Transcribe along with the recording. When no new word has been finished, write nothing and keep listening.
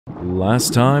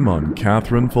Last time on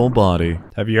Catherine Full Body.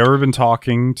 Have you ever been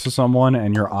talking to someone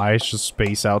and your eyes just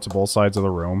space out to both sides of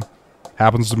the room?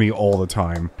 Happens to me all the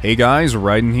time. Hey guys,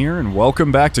 Raiden here, and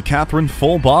welcome back to Catherine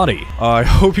Full Body. I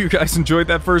hope you guys enjoyed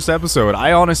that first episode.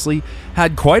 I honestly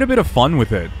had quite a bit of fun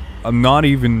with it. I'm not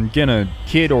even gonna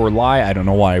kid or lie, I don't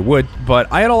know why I would, but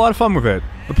I had a lot of fun with it.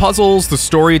 The puzzles, the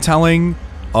storytelling,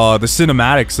 the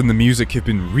cinematics, and the music have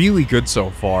been really good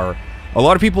so far. A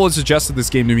lot of people have suggested this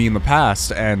game to me in the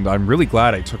past, and I'm really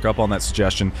glad I took up on that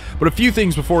suggestion. But a few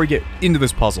things before we get into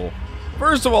this puzzle.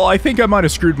 First of all, I think I might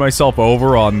have screwed myself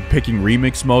over on picking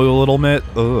remix mode a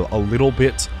little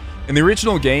bit. In the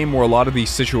original game, where a lot of these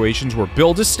situations were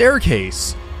build a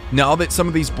staircase. Now that some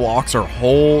of these blocks are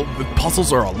whole, the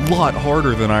puzzles are a lot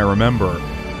harder than I remember.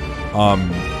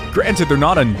 Granted, they're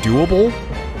not undoable,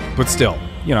 but still.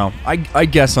 You know, I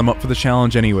guess I'm up for the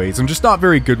challenge anyways. I'm just not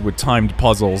very good with timed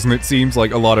puzzles, and it seems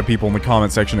like a lot of people in the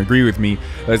comment section agree with me.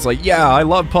 That it's like, yeah, I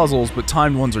love puzzles, but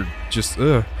timed ones are just,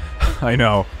 ugh. I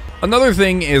know. Another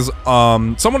thing is,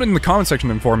 someone in the comment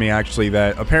section informed me, actually,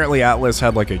 that apparently Atlus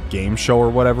had, like, a game show or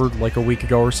whatever, like, a week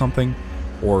ago or something.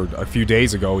 Or a few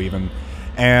days ago, even.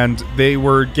 And they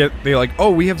like, oh,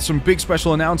 we have some big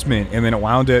special announcement, and then it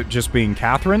wound up just being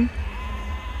Catherine.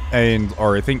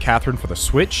 Or I think Catherine for the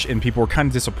Switch, and people were kind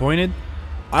of disappointed.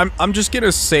 I'm just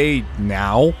gonna say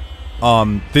now,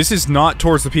 this is not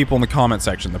towards the people in the comment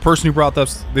section. The person who brought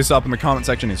this up in the comment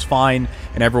section is fine,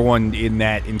 and everyone in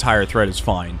that entire thread is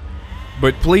fine.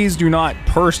 But please do not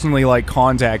personally, like,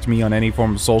 contact me on any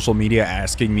form of social media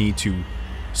asking me to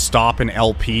stop an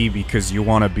LP because you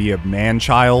want to be a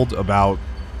man-child about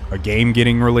a game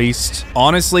getting released.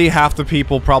 Honestly, half the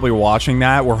people probably watching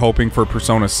that were hoping for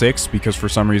Persona 6 because for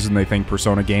some reason they think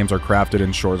Persona games are crafted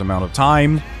in short amount of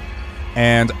time.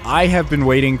 And I have been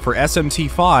waiting for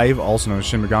SMT 5, also known as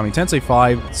Shin Megami Tensei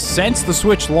 5, since the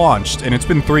Switch launched, and it's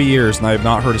been 3 years and I have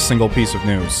not heard a single piece of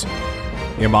news.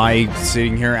 Am I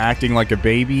sitting here acting like a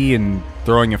baby and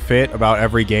throwing a fit about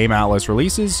every game Atlus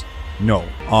releases? No.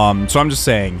 So I'm just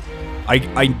saying,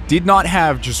 I did not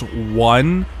have just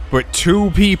one, but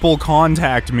 2 people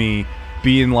contact me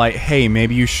being like, hey,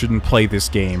 maybe you shouldn't play this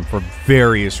game for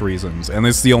various reasons. And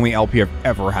this is the only LP I've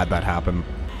ever had that happen.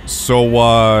 So,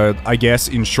 I guess,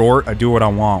 in short, I do what I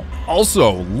want.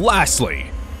 Also,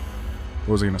 lastly...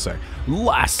 What was I gonna say?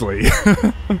 Lastly,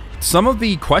 some of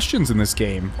the questions in this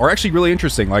game are actually really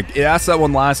interesting. Like, it asked that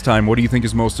one last time, what do you think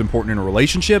is most important in a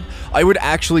relationship? I would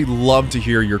actually love to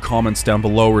hear your comments down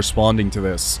below responding to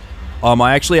this.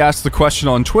 I actually asked the question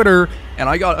on Twitter, and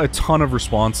I got a ton of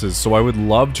responses, so I would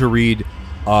love to read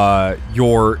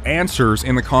your answers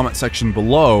in the comment section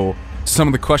below to some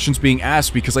of the questions being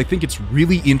asked, because I think it's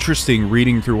really interesting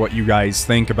reading through what you guys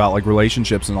think about, like,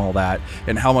 relationships and all that,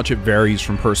 and how much it varies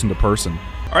from person to person.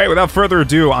 Alright, without further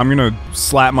ado, I'm gonna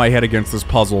slap my head against this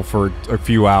puzzle for a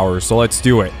few hours, so let's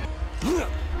do it.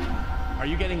 Are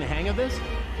you getting the hang of this?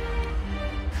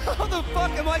 How the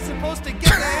fuck am I supposed to get the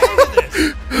hang of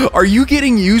this? Are you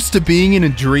getting used to being in a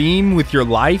dream with your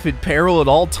life at peril at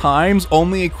all times,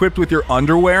 only equipped with your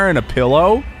underwear and a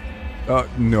pillow?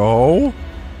 No?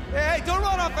 Hey, don't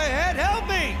run off ahead, help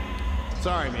me!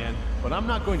 Sorry, man, but I'm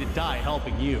not going to die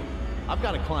helping you. I've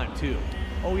got to climb too.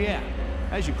 Oh yeah,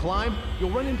 as you climb,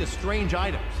 you'll run into strange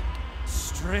items.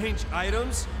 Strange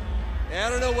items? I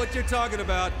don't know what you're talking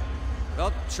about.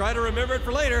 I'll try to remember it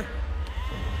for later.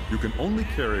 You can only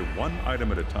carry one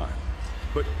item at a time,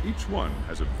 but each one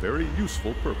has a very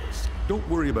useful purpose. Don't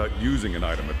worry about using an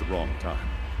item at the wrong time.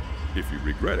 If you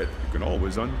regret it, you can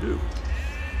always undo.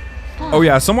 Oh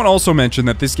yeah, someone also mentioned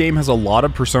that this game has a lot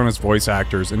of Persona's voice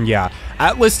actors, and yeah,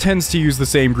 Atlus tends to use the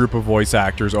same group of voice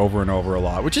actors over and over a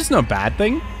lot, which isn't a bad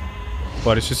thing,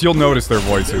 but it's just you'll notice their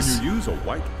voices. When you use a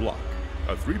white block,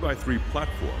 a 3x3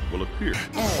 platform will appear.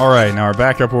 Alright, now we're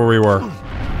back up where we were.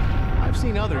 I've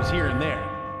seen others here and there.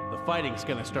 The fighting's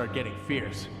gonna start getting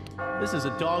fierce. This is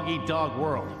a dog-eat-dog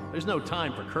world. There's no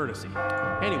time for courtesy.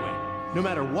 Anyway, no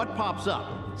matter what pops up,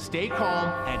 stay calm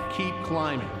and keep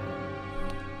climbing.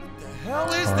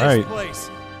 What the hell is All this right. place?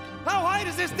 How high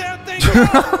does this damn thing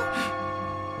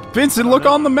go? Vincent, look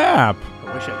on the map!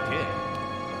 I wish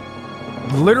I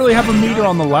did. You literally have a meter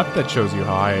on the left that shows you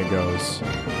how high it goes.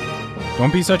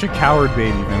 Don't be such a coward,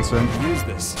 baby, Vincent. Use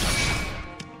this.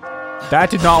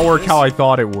 That did not work how I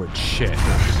thought it would. Shit.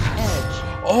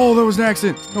 Oh, that was an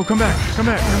accident. No, come back. Come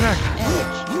back. Come back.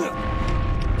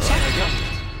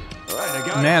 Alright, I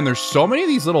got Man, there's so many of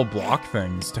these little block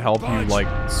things to help you, like,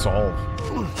 solve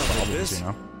problems, you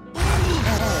know?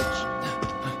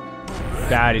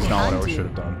 That is not what I should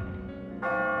have done.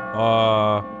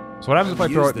 So what happens if I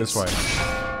throw it this way?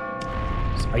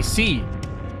 I see.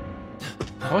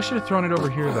 Oh, I should have thrown it over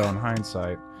here, though, in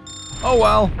hindsight. Oh,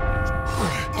 well.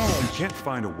 If you can't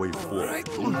find a way forward,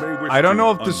 you may wish I don't to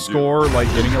know if the undo score, like,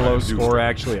 getting a low do score so.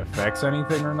 actually affects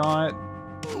anything or not.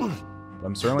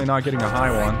 I'm certainly not getting a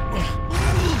high one.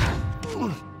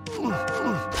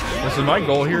 Listen, my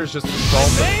goal here is just to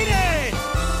solve the...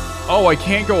 Oh, I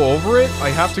can't go over it? I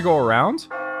have to go around?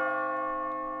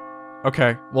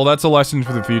 Okay, well that's a lesson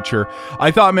for the future.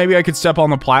 I thought maybe I could step on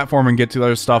the platform and get to the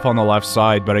other stuff on the left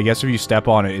side, but I guess if you step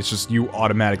on it, it's just you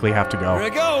automatically have to go. Here I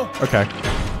go. Okay,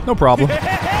 no problem.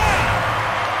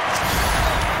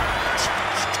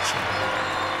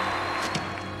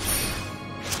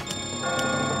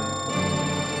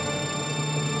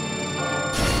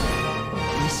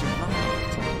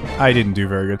 I didn't do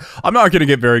very good. I'm not gonna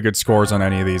get very good scores on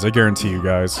any of these, I guarantee you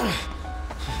guys.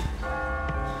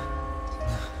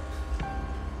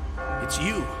 It's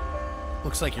you.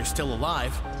 Looks like you're still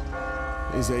alive.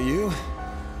 Is that you?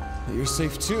 You're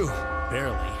safe too.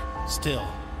 Barely. Still.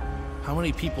 How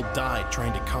many people died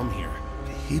trying to come here?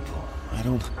 People? I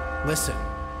don't... Listen.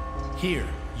 Here,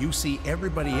 you see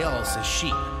everybody else as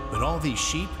sheep. But all these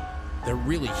sheep, they're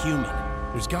really human.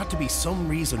 There's got to be some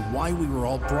reason why we were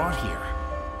all brought here.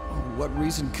 What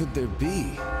reason could there be?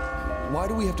 Why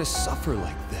do we have to suffer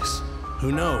like this?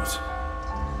 Who knows?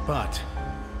 But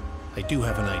I do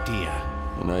have an idea.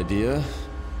 An idea?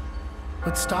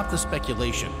 Let's stop the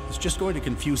speculation. It's just going to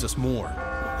confuse us more.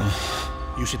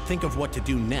 You should think of what to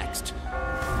do next.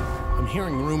 I'm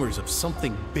hearing rumors of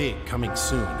something big coming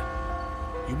soon.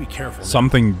 You be careful now.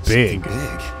 Something big.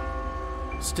 Big?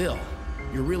 Still,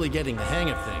 you're really getting the hang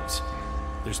of things.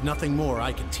 There's nothing more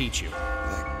I can teach you.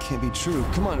 That can't be true.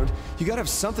 Come on, you gotta have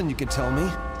something you can tell me.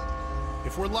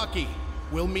 If we're lucky,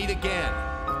 we'll meet again.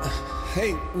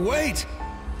 Hey, wait!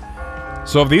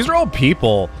 So if these are all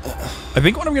people, I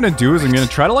think what I'm gonna do is I'm gonna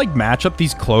try to like match up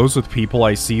these clothes with people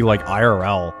I see like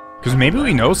IRL. Because maybe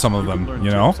we know some of them,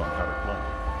 you know?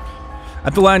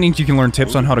 At the landings you can learn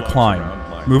tips on how to climb.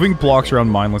 Moving blocks around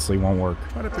mindlessly won't work.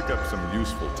 Try to pick up some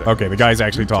useful techniques. Okay, the guy's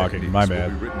actually New talking, my techniques will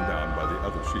bad. be written down by the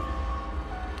other sheep.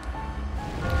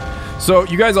 So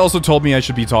you guys also told me I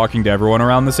should be talking to everyone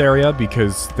around this area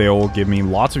because they'll give me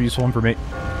lots of useful information.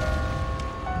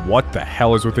 What the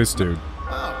hell is with this dude?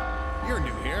 Oh, you're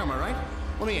new here, am I right?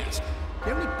 Let me ask. Do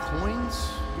you have any coins?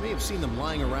 You may have seen them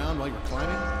lying around while you're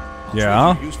climbing. I'll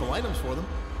Yeah? trade you useful items for them.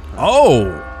 Oh!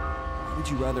 Why would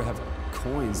you rather have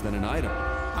coins than an item?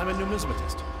 I'm a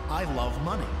numismatist. I love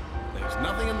money. There's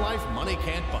nothing in life money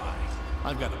can't buy.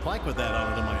 I've got a plaque with that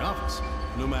on it in my office.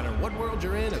 No matter what world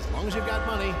you're in, as long as you've got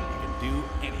money, you can do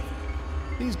anything.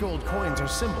 These gold coins are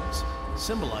symbols,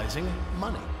 symbolizing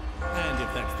money. And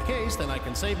if that's the case, then I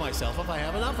can save myself if I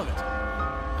have enough of it.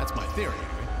 That's my theory,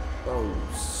 Harry. Oh,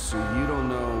 so you don't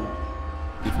know...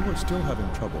 If you are still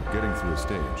having trouble getting through a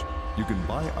stage, you can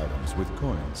buy items with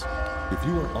coins. If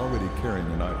you are already carrying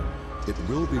an item, it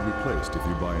will be replaced if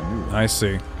you buy a new one. I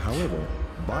see. However,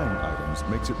 buying items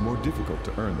makes it more difficult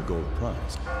to earn the gold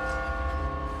prize.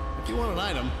 If you want an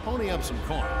item, pony up some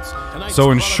coins. Tonight's So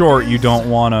in product short, you is- don't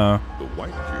wanna... The white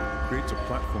cube creates a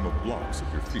platform of blocks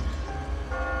at your feet.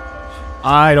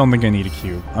 I don't think I need a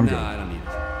cube. I'm good. I don't need it.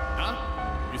 Huh?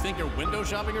 You think you're window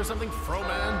shopping or something,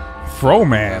 Fro-Man?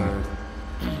 Fro-Man.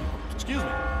 Excuse me.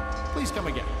 Please come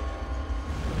again.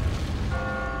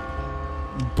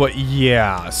 But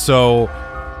yeah, so...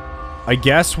 I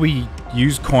guess we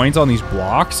use coins on these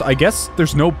blocks. I guess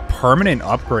there's no permanent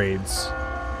upgrades.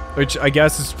 Which I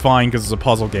guess is fine because it's a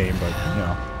puzzle game, but, you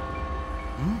know.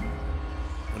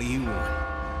 What do you want?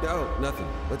 Oh, nothing.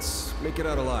 Let's make it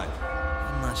out alive.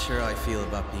 I'm not sure how I feel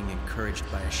about being encouraged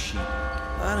by a sheep.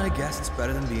 But I guess it's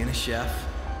better than being a chef.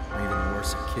 Or even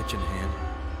worse, a kitchen hand.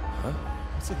 Huh?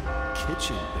 What's a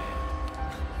kitchen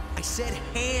band? I said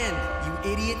hand,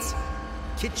 you idiots!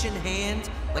 Kitchen hand,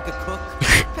 like a cook.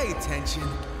 Pay attention.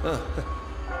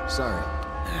 Sorry.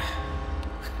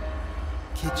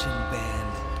 Kitchen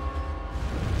band.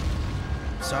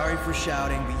 Sorry for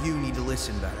shouting, but you need to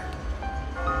listen better.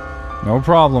 No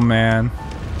problem, man.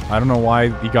 I don't know why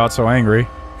he got so angry.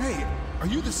 Hey, are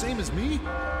you the same as me?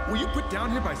 Were you put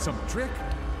down here by some trick?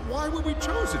 Why were we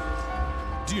chosen?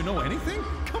 Do you know anything?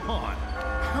 Come on.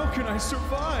 How can I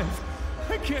survive?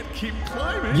 I can't keep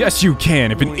climbing. Yes, you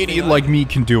can. If an Only idiot thing I like can- me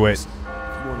can do it, If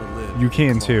you want to live, you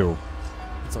can that's all- too.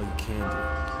 That's all you can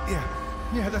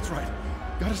do. Yeah, that's right.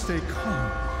 Gotta stay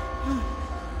calm.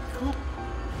 Cool.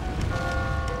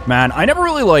 Man, I never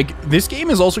really, like... This game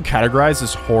is also categorized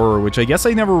as horror, which I guess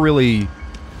I never really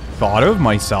thought of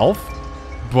myself.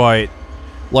 But,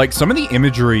 like, some of the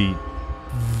imagery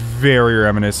very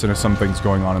reminiscent of some things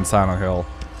going on in Silent Hill.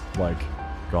 Like,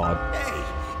 God. Hey,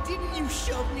 didn't you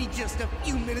shove me just a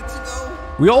few minutes ago?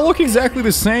 We all look exactly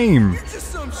the same. You're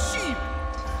just some sheep.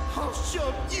 I'll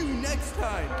shove you next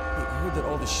time. Hey, I heard that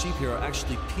all the sheep here are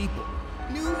actually people.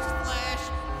 Newsflash.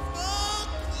 Fuck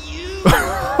you.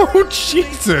 Oh,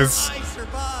 Jesus. I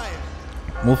survived.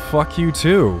 Well, fuck you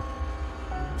too.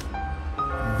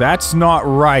 That's not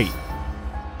right.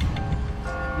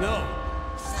 No.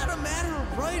 It's not a matter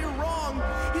of right or wrong.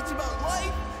 It's about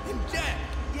life and death.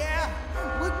 Yeah?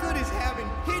 What good is having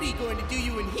pity going to do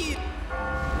you in here?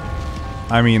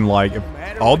 I mean, like, No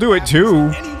matter I'll what do it happens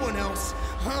too. to anyone else,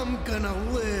 I'm gonna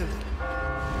live.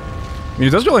 I mean,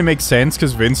 it doesn't really make sense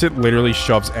because Vincent literally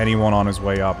shoves anyone on his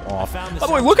way up off. found this By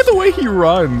the way, out look at the way he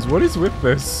runs. What is with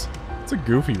this? It's a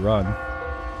goofy run.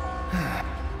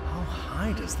 How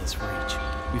high does this reach?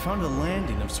 We found a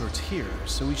landing of sorts here,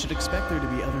 so we should expect there to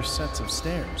be other sets of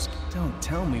stairs. Don't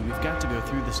tell me we've got to go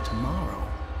through this tomorrow,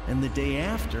 and the day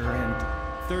after, and...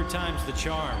 Third time's the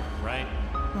charm, right?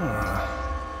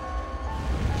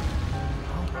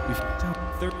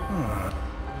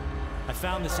 I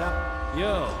found this out.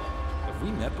 Yo, have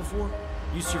we met before?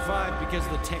 You survived because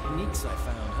of the techniques I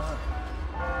found,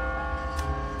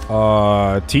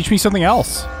 huh? Teach me something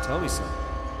else. Tell me something.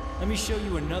 Let me show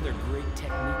you another great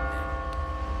technique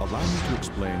then. Allow me to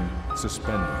explain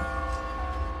suspending.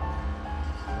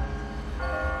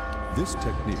 This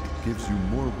technique gives you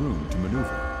more room to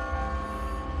maneuver.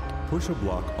 Push a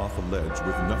block off a ledge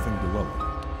with nothing below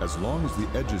it. As long as the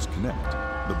edges connect,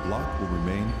 the block will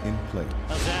remain in place.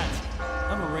 How's that?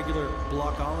 I'm a regular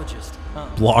blockologist, huh?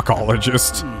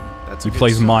 Blockologist. that's He a good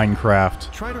plays sign. Minecraft.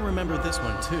 Try to remember this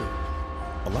one, too.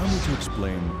 Allow me to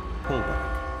explain pullback.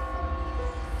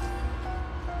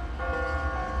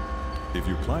 If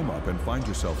you climb up and find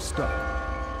yourself stuck,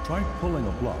 try pulling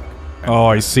a block. and Oh,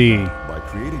 I see. by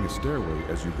creating a stairway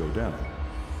as you go down,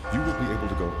 you will be able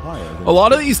to go higher than A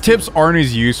lot of these tips aren't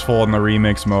as useful in the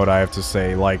remix mode, I have to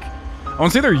say. Like, I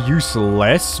won't say they're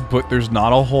useless, but there's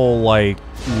not a whole, like,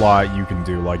 lot you can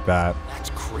do like that.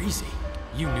 That's crazy.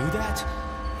 You knew that?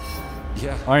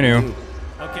 Yeah. I knew. do.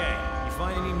 Okay, you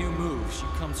find any new moves, you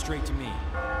come straight to me.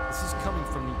 This is coming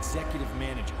from the executive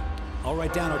manager. I'll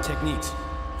write down our techniques.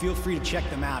 Feel free to check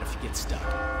them out if you get stuck.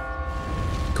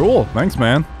 Cool. Thanks,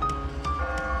 man.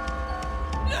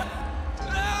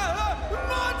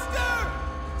 Monster!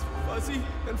 It's fuzzy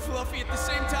and fluffy at the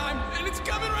same time, and it's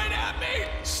coming right at me!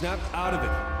 Snap out of it.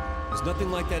 There's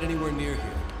nothing like that anywhere near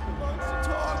here. The monster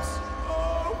talks.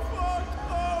 Oh, fuck.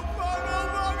 Oh, fuck.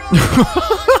 Oh,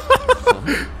 fuck. Oh,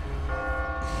 fuck.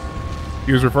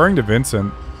 He was referring to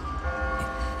Vincent.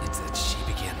 It's that sheep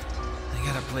again. I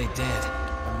gotta play dead.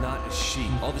 I'm not a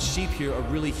sheep. All the sheep here are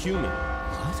really human.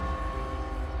 What?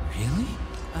 Really?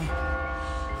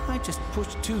 I just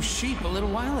pushed 2 sheep a little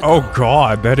while ago. Oh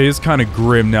god, that is kind of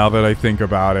grim now that I think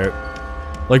about it.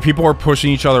 Like, people are pushing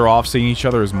each other off, seeing each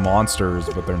other as monsters,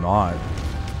 but they're not.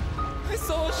 I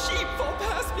saw a sheep fall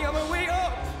past me on my way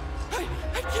up. I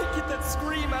can't get that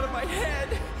scream out of my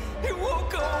head. It won't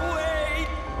go away.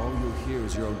 All you'll hear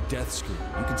is your own death scream.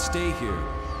 You can stay here.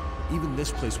 Even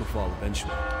this place will fall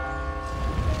eventually.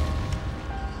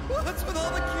 What's with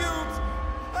all the cubes?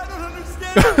 I don't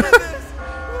understand any of this.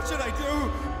 What should I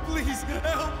do? Please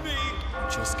help me. You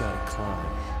just gotta climb.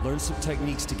 Learn some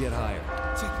techniques to get higher.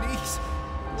 Techniques?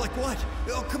 Like what?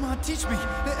 Oh, come on, teach me.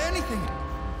 Anything.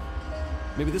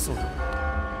 Maybe this'll help.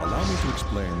 Allow me to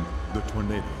explain the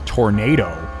tornado.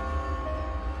 Tornado.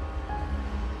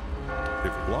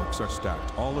 If blocks are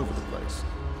stacked all over the place,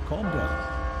 calm down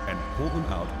and pull them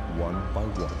out one by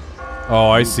one. Oh,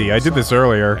 I see. I did this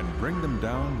earlier. And bring them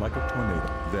down like a tornado.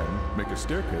 Then make a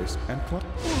staircase and climb.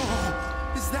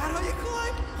 Whoa, is that how you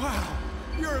climb? Wow,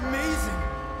 you're amazing.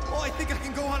 Oh, I think I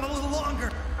can go on a little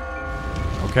longer.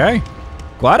 Okay.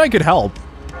 Glad I could help.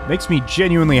 Makes me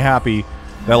genuinely happy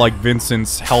that, like,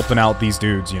 Vincent's helping out these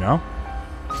dudes, you know?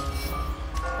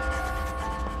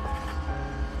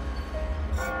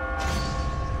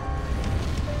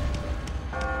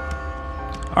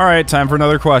 Alright, time for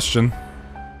another question.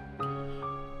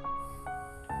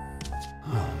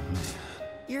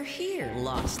 You're here,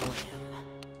 Lost Lamb.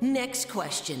 Next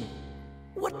question.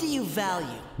 What do you value?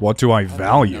 What do I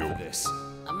value? Enough of this.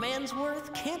 A man's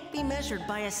worth can't be measured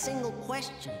by a single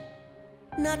question.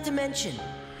 Not to mention,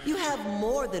 you have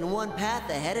more than one path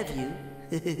ahead of you.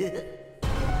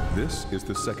 This is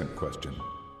the second question.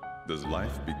 Does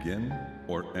life begin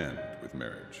or end with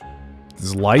marriage?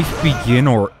 Does life begin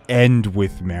or end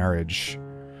with marriage?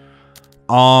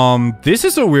 This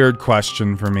is a weird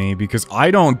question for me because I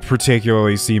don't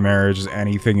particularly see marriage as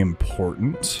anything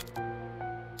important.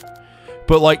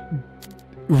 But, like,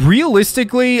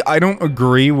 realistically, I don't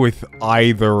agree with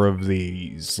either of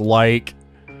these. Like,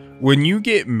 when you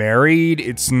get married,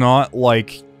 it's not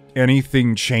like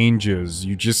anything changes.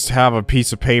 You just have a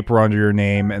piece of paper under your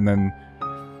name and then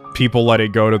people let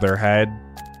it go to their head.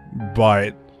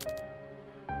 But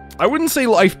I wouldn't say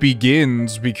life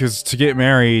begins, because to get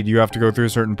married, you have to go through a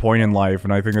certain point in life,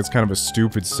 and I think that's kind of a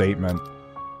stupid statement.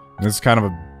 And it's kind of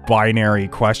a binary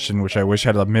question, which I wish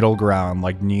had a middle ground,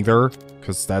 like neither,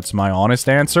 because that's my honest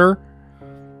answer.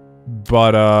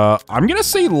 But, I'm gonna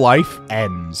say life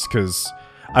ends, because,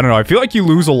 I don't know, I feel like you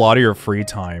lose a lot of your free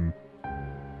time.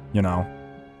 You know?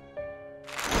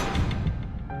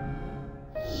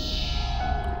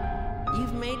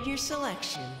 You've made your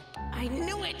selection. I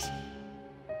knew it!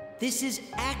 This is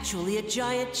actually a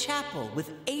giant chapel with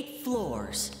 8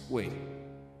 floors. Wait,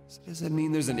 does that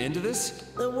mean there's an end to this?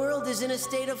 The world is in a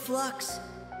state of flux.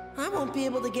 I won't be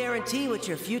able to guarantee what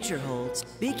your future holds.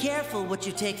 Be careful what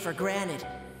you take for granted.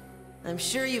 I'm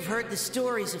sure you've heard the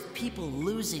stories of people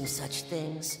losing such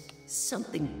things.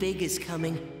 Something big is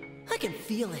coming. I can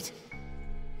feel it.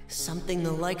 Something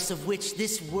the likes of which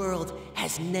this world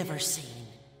has never seen.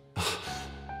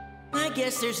 I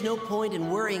guess there's no point in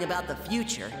worrying about the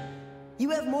future. You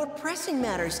have more pressing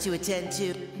matters to attend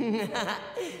to.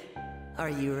 Are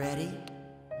you ready?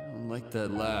 I don't like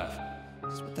that laugh.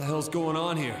 So what the hell's going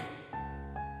on here?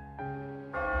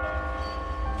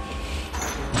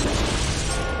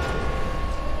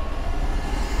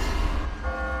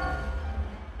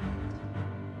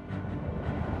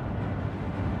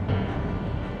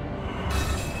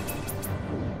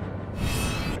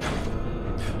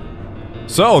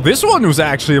 So, this one was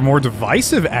actually a more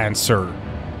divisive answer.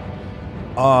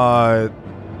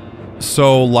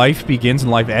 So life begins and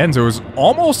life ends. It was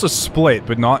almost a split,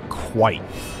 but not quite.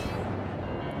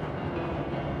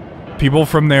 People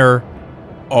from there...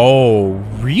 Oh,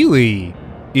 really?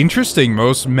 Interesting.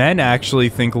 Most men actually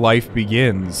think life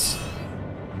begins.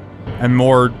 And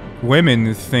more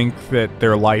women think that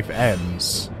their life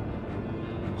ends.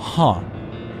 Huh.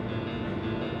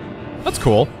 That's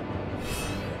cool.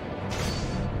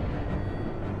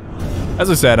 As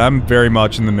I said, I'm very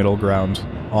much in the middle ground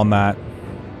on that.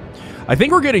 I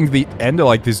think we're getting to the end of,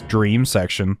 like, this dream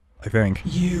section, I think.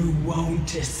 You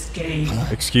won't escape.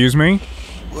 Excuse me?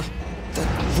 What?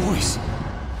 That voice.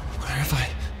 Where have I...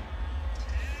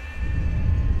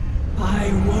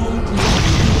 I won't let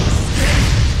you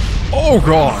escape. Oh,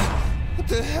 God! What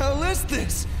the hell is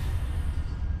this?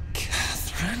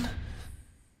 Catherine?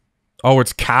 Oh,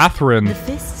 it's Catherine. The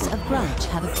fists of grudge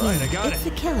have appeared. I got it's it.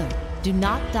 the killer. Do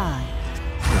not die.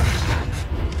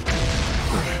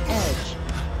 Edge.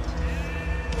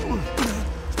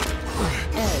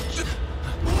 Edge.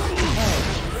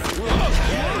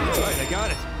 Right, I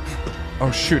got it.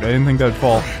 Oh, shoot, I didn't think that'd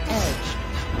fall.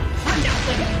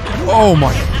 Oh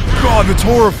my God, that's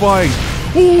horrifying!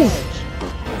 Oh!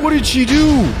 What did she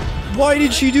do? Why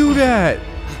did she do that?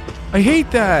 I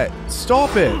hate that!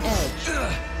 Stop it!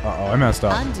 Uh-oh, I messed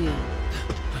up. Undo.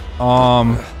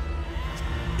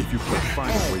 If you can't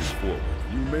find a way forward,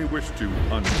 you may wish to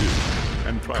undo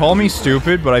and try. Call me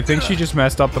stupid, but I think she just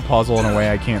messed up the puzzle in a way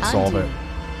I can't solve it.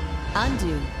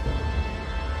 Undo.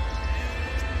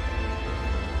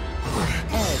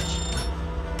 Edge.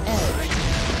 Edge.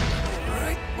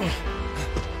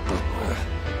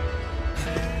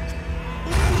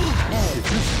 If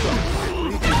you stop,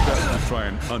 you best try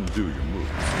and undo your move.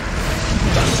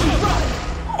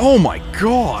 Oh my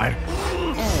God!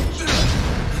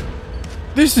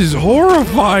 This is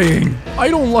horrifying! I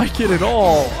don't like it at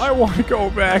all. I want to go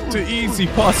back to easy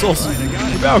puzzles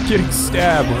without getting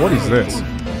stabbed. What is this?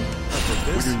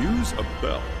 When you use a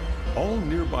bell, all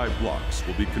nearby blocks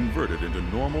will be converted into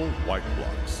normal white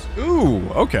blocks. Ooh,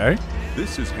 okay.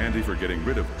 This is handy for getting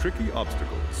rid of tricky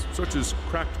obstacles, such as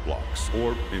cracked blocks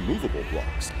or immovable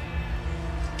blocks.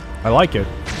 I like it.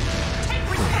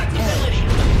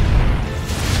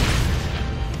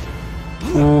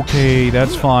 Okay,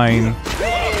 that's fine.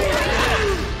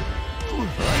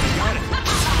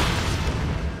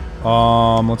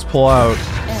 Let's pull out.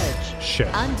 Shit.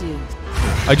 Undo.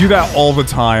 I do that all the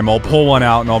time. I'll pull one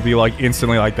out and I'll be like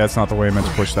instantly like, that's not the way I meant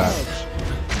to push that.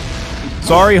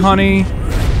 Sorry, honey.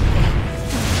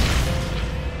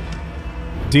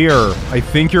 Dear, I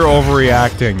think you're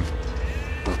overreacting.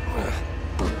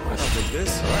 I'll take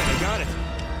this. I got it.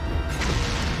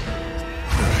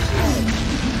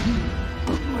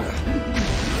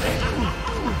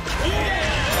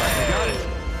 I got it.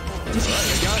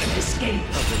 I got it. Escape.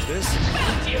 I'll take this.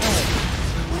 Edge.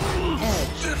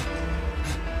 Edge.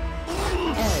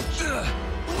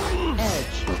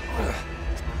 Edge.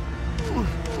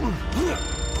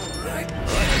 Right. I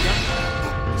got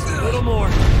it. Just a little more.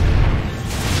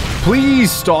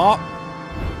 Please stop.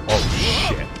 Oh,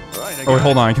 shit. Oh wait,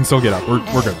 hold on. I can still get up. We're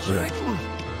good. We're good.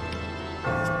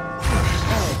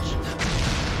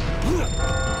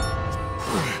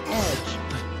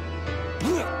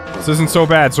 This isn't so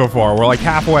bad so far. We're like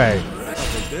halfway.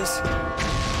 This?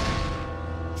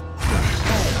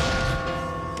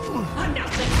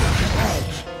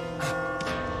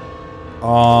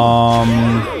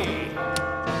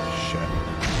 Shit.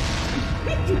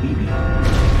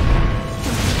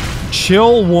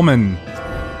 Chill woman.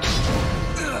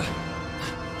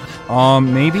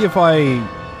 Maybe if I...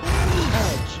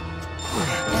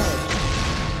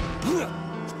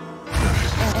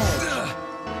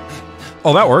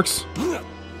 Oh, that works. Alright,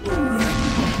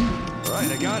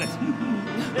 I got it.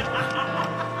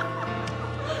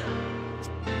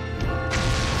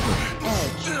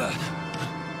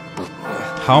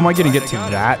 How am I gonna get to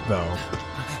that, though?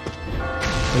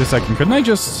 Wait a second, couldn't I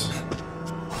just...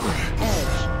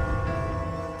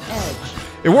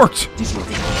 It worked!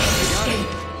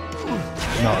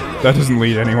 No, that doesn't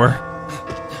lead anywhere.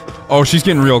 Oh, she's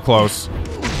getting real close.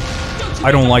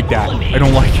 I don't like that. I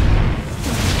don't like it.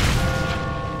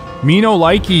 Me no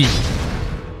likey.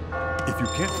 If you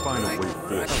can't find a way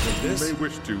forward, you may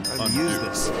wish to undo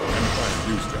this and try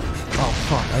to use them. Oh,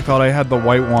 fuck. I thought I had the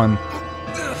white one.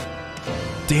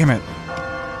 Damn it.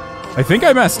 I think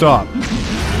I messed up.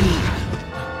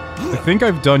 I think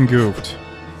I've done goofed.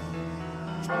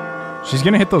 She's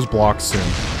gonna hit those blocks soon.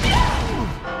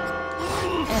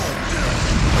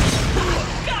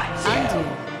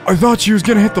 I thought she was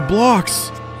gonna hit the blocks!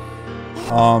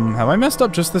 Have I messed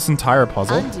up just this entire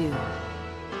puzzle? Undo.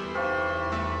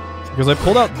 Because I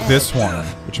pulled out this one,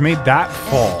 which made that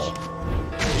fall.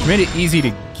 Which made it easy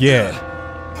to get.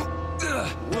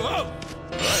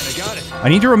 I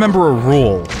need to remember a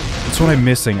rule. That's what I'm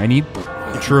missing. I need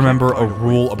to remember a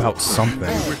rule about something.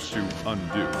 You wish to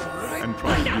undo and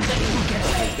try to use them.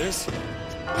 This?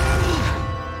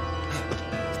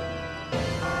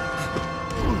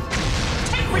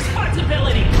 Take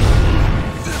responsibility.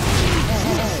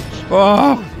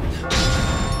 Oh,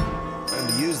 Time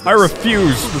to use this. I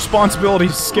refuse.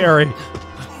 Responsibility's scary.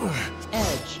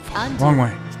 Edge. Undo. Wrong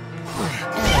way.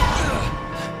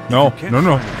 No,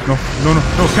 no,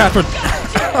 Catherine.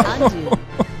 Undo.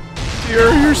 Dear,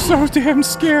 you're so damn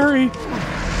scary.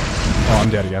 Oh, I'm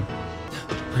dead again.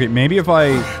 Okay, maybe if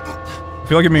I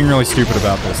feel like I'm being really stupid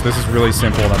about this. This is really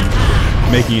simple and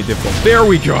I'm making it difficult. There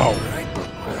we go. Alright,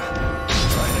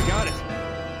 I got it.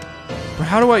 But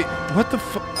how do I... What the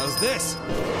fu... How's this?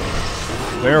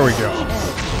 There we go.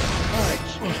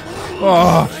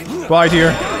 Oh, bye,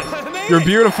 dear. You're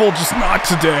beautiful, just not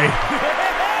today.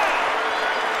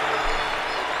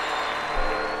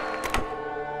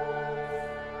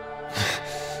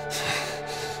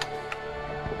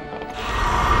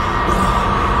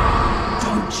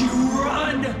 Don't you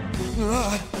run!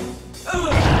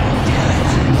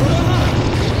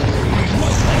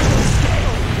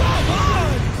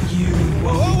 You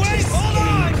won't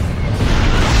escape.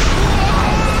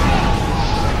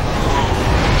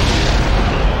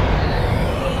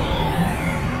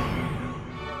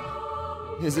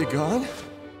 Is it gone?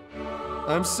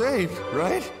 I'm safe,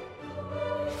 right?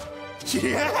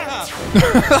 Yeah!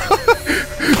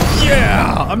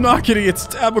 Yeah! I'm not gonna get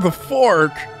stabbed with a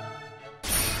fork.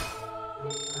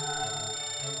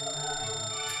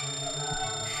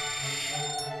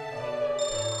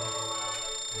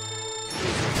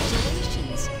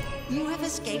 Congratulations. You have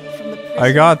escaped from the prison.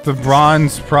 I got the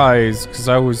bronze prize because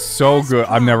I was so good.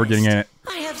 I'm never getting it.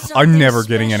 I'm never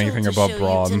getting anything above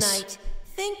bronze.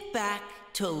 Think back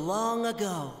to long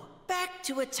ago. Back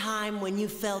to a time when you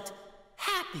felt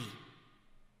happy.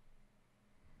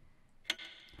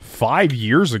 5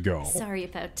 years ago. Sorry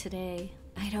about today.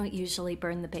 I don't usually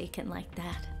burn the bacon like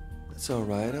that. It's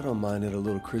alright, I don't mind it a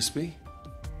little crispy.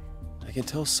 I can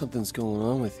tell something's going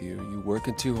on with you. You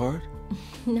working too hard?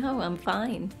 No, I'm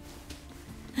fine.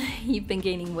 You've been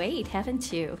gaining weight,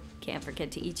 haven't you? Can't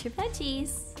forget to eat your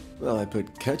veggies. Well, I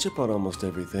put ketchup on almost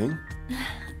everything.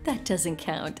 That doesn't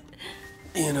count.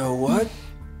 You know what?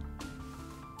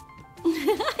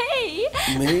 Hey!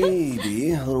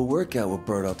 Maybe a little workout will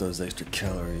burn off those extra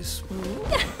calories.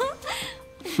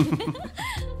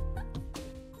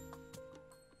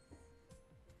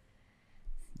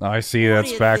 I see What that's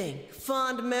do you back. think?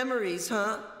 Fond memories,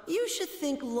 huh? You should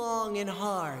think long and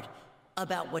hard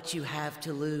about what you have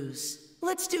to lose.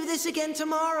 Let's do this again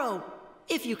tomorrow.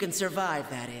 If you can survive,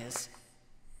 that is.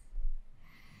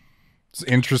 It's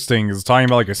interesting. It's talking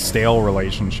about like a stale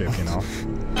relationship, you know?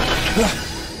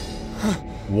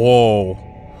 Whoa.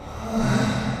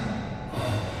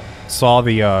 Saw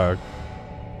the,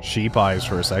 sheep eyes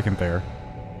for a second there.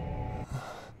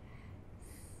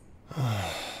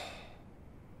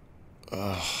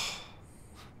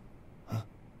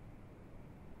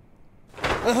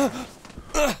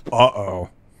 Uh-oh.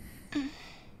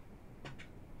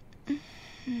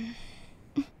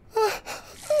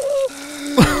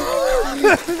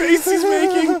 That face he's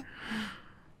making.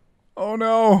 Oh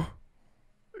no.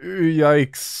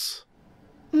 Yikes.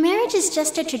 Marriage is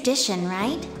just a tradition,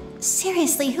 right?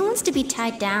 Seriously, who wants to be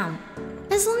tied down?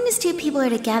 As long as two people are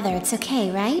together, it's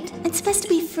okay, right? It's best to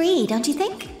be free, don't you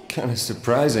think? Kinda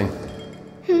surprising.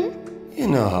 You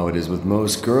know how it is with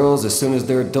most girls. As soon as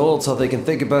they're adults, all they can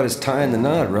think about is tying the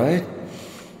knot, right?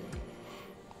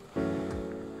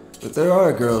 But there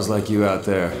are girls like you out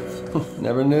there.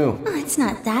 Never knew. Oh, it's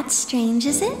not that strange,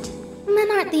 is it?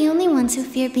 Men aren't the only ones who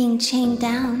fear being chained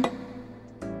down.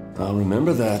 I'll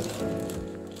remember that.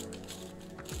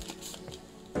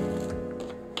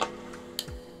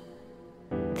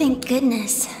 Thank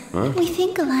goodness. Huh? We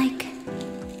think alike.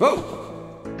 Whoa!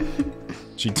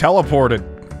 She teleported.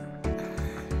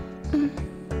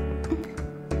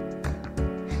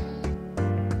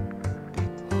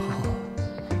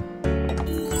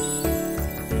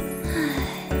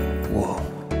 Whoa.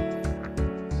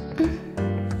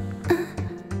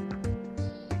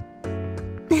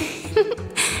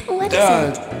 What is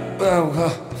it?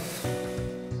 What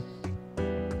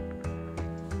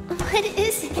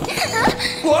is it?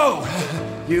 Whoa!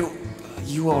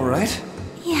 You all right?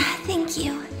 Yeah, thank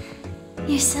you.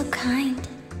 You're so kind.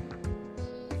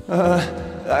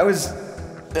 I was...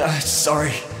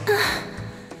 sorry.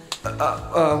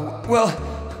 Well,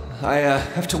 I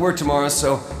have to work tomorrow,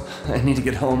 so I need to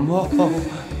get home. Oh,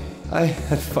 I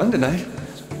had fun tonight.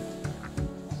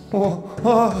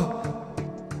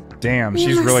 Damn, You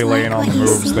she's must really like laying on the what you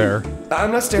moves see. there.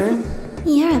 I'm not staring.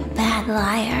 You're a bad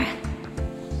liar.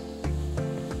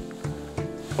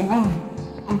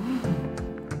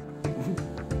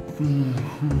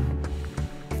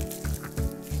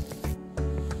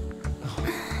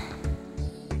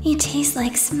 You taste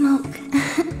like smoke,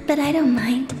 but I don't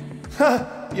mind.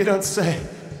 You don't say.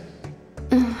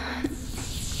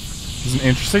 There's an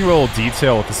interesting little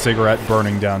detail with the cigarette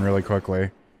burning down really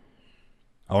quickly.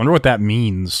 I wonder what that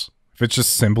means. If it's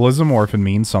just symbolism or if it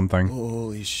means something.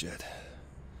 Holy shit.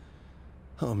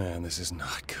 Oh man, this is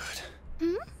not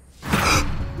good.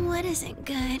 What isn't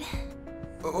good?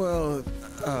 Well,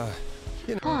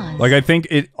 you know. Like, I think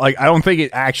it, like, I don't think it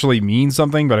actually means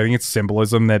something, but I think it's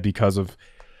symbolism that because of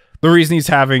the reason he's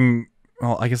having,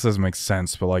 well, I guess it doesn't make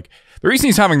sense, but like, the reason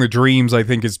he's having the dreams, I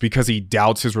think, is because he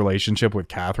doubts his relationship with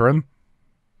Catherine.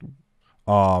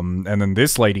 And then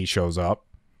this lady shows up,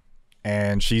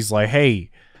 and she's like, hey,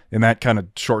 and that kind of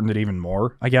shortened it even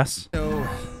more, I guess. No,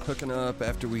 hooking up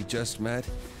after we just met.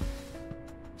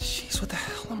 Jeez, what the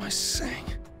hell am I saying?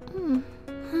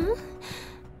 Huh?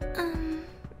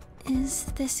 Is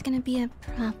this gonna be a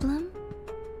problem?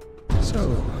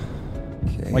 So,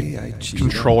 okay, Like, I cheated on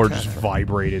controller just Catherine.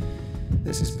 vibrated.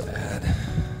 This is bad.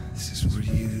 This is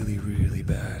really, really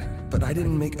bad. But I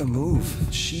didn't make a move.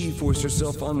 She forced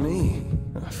herself on me.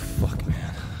 Oh, fuck,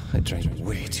 man. I drank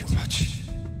way too much.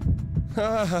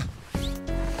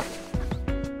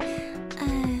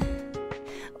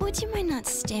 Would you mind not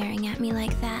staring at me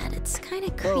like that? It's kind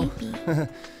of creepy.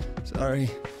 Sorry.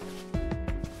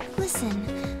 Listen,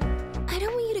 I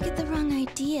don't want you to get the wrong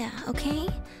idea, okay?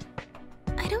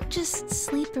 I don't just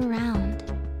sleep around.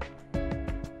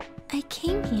 I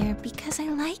came here because I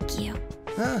like you.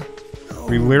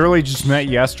 We literally just met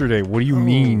yesterday. What do you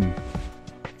mean?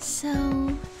 So,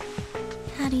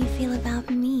 how do you feel about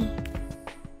me?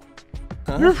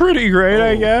 You're pretty great,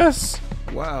 I guess.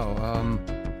 Wow,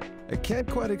 I can't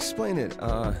quite explain it.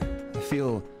 I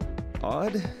feel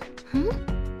odd.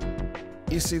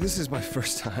 You see, this is my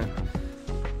first time.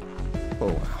 Oh,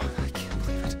 wow, I can't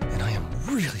believe it. And I am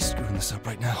really screwing this up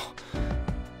right now.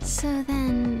 So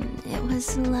then, it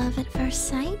was love at first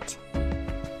sight?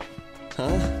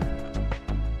 Huh?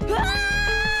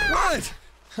 What?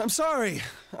 I'm sorry.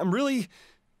 I'm really...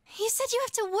 You said you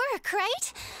have to work,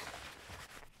 right?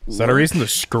 Is that a reason to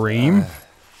scream?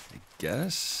 I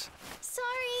guess.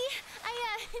 Sorry,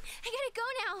 I gotta go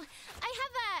now. I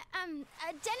have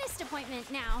a dentist appointment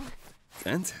now.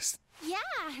 Dentist? Yeah,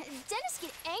 dentists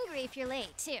get angry if you're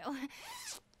late, too. Oh,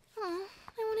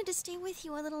 I wanted to stay with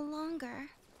you a little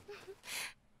longer.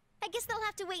 I guess they'll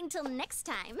have to wait until next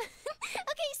time.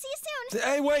 Okay, see you soon.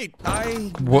 Hey, wait!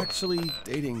 I'm What? actually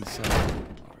dating someone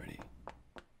already.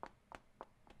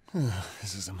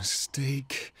 This is a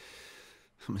mistake.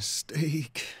 A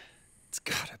mistake. It's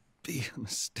gotta be a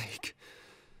mistake.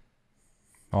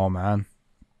 Oh, man.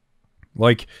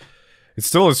 Like, it's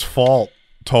still his fault,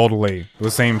 totally. At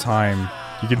the same time,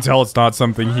 you can tell it's not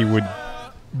something he would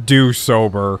do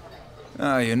sober.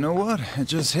 Ah, you know what? It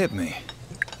just hit me.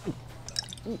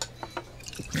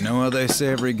 You know how they say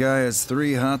every guy has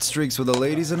 3 hot streaks with the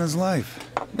ladies in his life?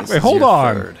 Wait, hold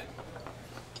on. Third.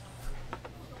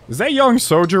 Is that young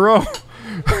Sojiro?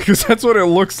 Because that's what it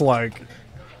looks like.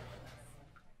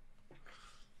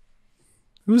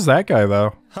 Who's that guy,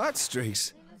 though? Hot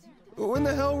streaks? When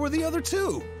the hell were the other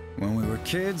 2? When we were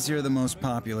kids, you're the most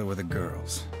popular with the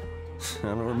girls. I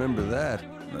don't remember that.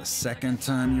 The second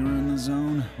time you were in the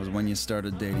zone was when you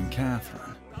started dating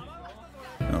Catherine.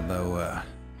 Although,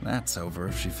 that's over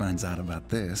if she finds out about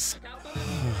this.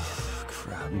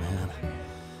 Crap, man.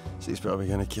 She's probably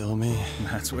gonna kill me.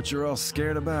 That's what you're all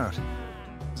scared about.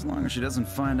 As long as she doesn't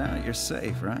find out, you're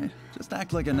safe, right? Just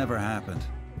act like it never happened.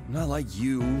 I'm not like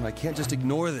you. I can't just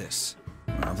ignore this.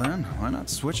 Well then, why not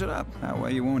switch it up? That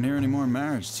way you won't hear any more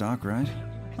marriage talk, right?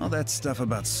 All that stuff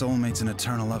about soulmates and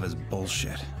eternal love is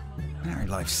bullshit. Married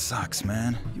life sucks,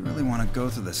 man. You really want to go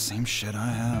through the same shit I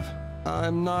have?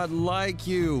 I'm not like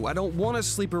you. I don't want to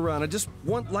sleep around. I just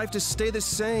want life to stay the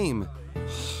same.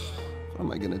 What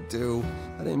am I gonna do?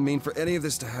 I didn't mean for any of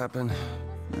this to happen.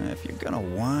 If you're gonna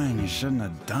whine, you shouldn't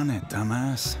have done it,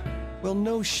 dumbass. Well,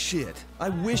 no shit. I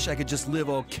wish I could just live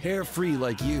all carefree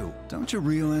like you. Don't you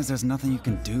realize there's nothing you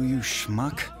can do, you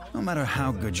schmuck? No matter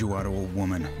how good you are to a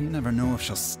woman, you never know if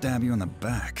she'll stab you in the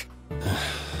back.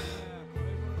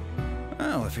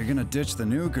 Well, if you're gonna ditch the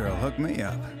new girl, hook me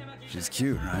up. She's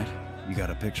cute, right? You got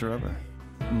a picture of her?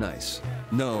 Nice.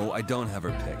 No, I don't have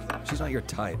her pic. She's not your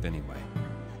type anyway.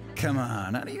 Come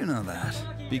on, how do you know that?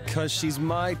 Because she's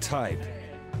my type.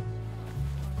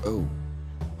 Oh.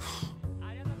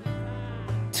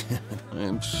 I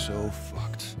am so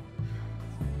fucked.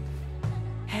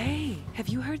 Hey, have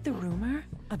you heard the rumor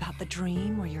about the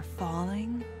dream where you're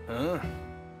falling? Huh?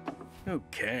 Who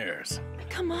cares?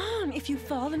 Come on, if you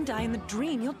fall and die in the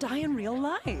dream, you'll die in real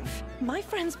life. My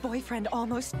friend's boyfriend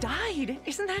almost died.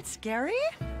 Isn't that scary?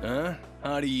 Huh?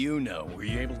 How do you know? Were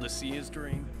you able to see his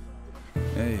dream?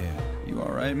 Hey, you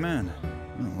alright, man?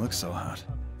 You don't look so hot.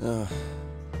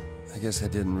 I guess I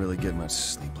didn't really get much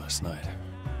sleep last night.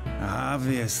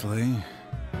 Obviously.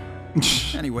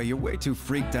 Anyway, you're way too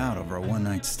freaked out over a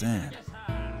one-night stand.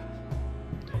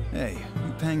 Hey,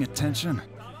 you paying attention?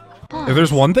 If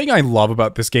there's one thing I love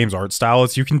about this game's art style,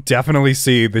 it's you can definitely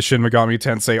see the Shin Megami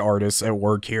Tensei artists at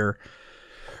work here.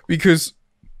 Because,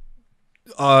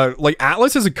 like,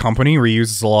 Atlus as a company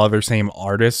reuses a lot of their same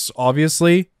artists,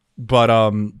 obviously. But,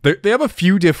 they have a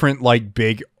few different, like,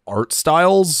 big art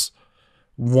styles.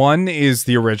 One is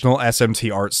the original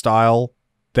SMT art style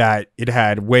that it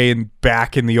had way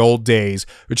back in the old days,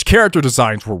 which character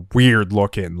designs were weird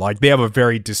looking. Like, they have a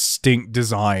very distinct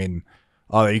design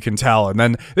that you can tell. And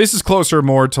then this is closer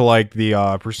more to, like,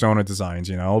 the Persona designs,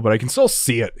 you know? But I can still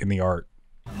see it in the art.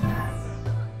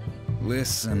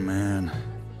 Listen, man.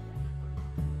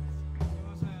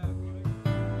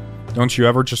 Don't you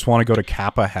ever just want to go to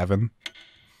Kappa Heaven?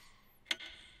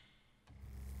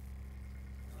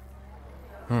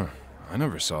 Huh. I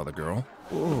never saw the girl.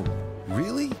 Whoa,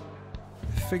 really?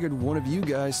 I figured one of you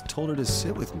guys told her to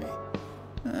sit with me.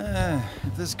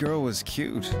 If this girl was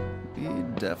cute,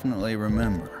 you'd definitely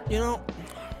remember. You know,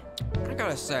 I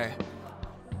gotta say,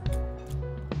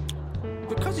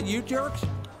 because of you jerks,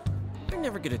 I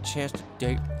never get a chance to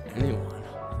date anyone.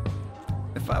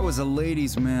 If I was a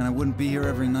ladies' man, I wouldn't be here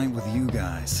every night with you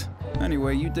guys.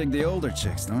 Anyway, you dig the older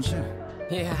chicks, don't you?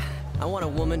 Yeah, I want a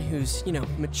woman who's, you know,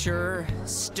 mature,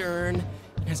 stern,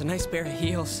 and has a nice pair of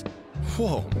heels.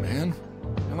 Whoa, man.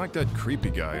 I like that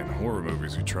creepy guy in horror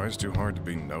movies who tries too hard to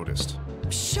be noticed.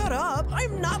 Shut up!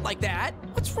 I'm not like that!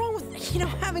 What's wrong with, you know,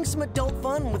 having some adult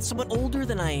fun with someone older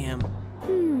than I am?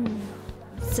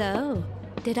 So,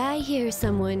 did I hear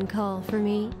someone call for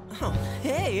me? Oh,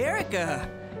 hey, Erica!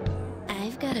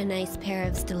 I've got a nice pair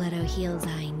of stiletto heels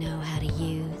I know how to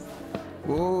use.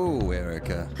 Whoa,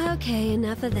 Erica. Okay,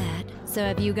 enough of that. So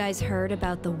have you guys heard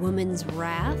about the woman's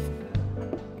wrath?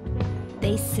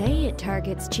 They say it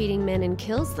targets cheating men and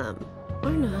kills them.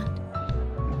 Or not.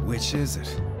 Which is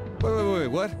it? Wait,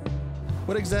 what?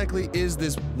 What exactly is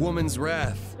this woman's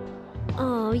wrath?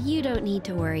 Oh, you don't need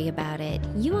to worry about it.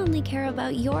 You only care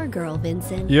about your girl,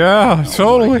 Vincent. Yeah,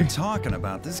 totally. What are you talking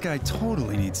about? This guy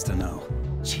totally needs to know.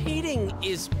 Cheating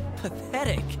is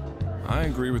pathetic. I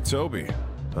agree with Toby.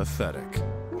 Pathetic.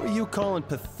 Who are you calling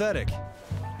pathetic?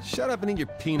 Shut up and eat your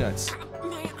peanuts.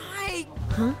 My eye!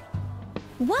 Huh?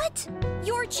 What?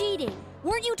 You're cheating.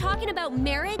 Weren't you talking about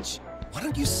marriage? Why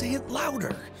don't you say it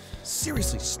louder?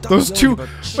 Seriously, stop. Those two.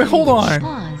 Wait, hold on.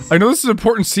 I know this is an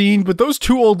important scene, but those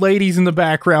two old ladies in the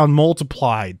background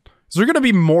multiplied. Is there going to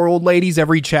be more old ladies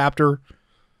every chapter?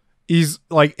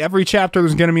 Like, every chapter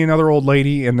there's going to be another old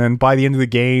lady, and then by the end of the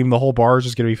game, the whole bar is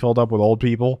just going to be filled up with old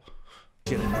people.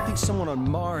 I think someone on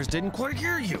Mars didn't quite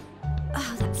hear you.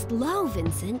 Oh, that's low,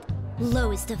 Vincent.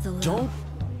 Lowest of the low. Don't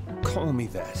call me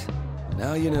that.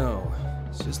 Now you know.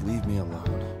 Just leave me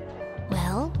alone.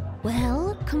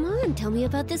 Well, come on, tell me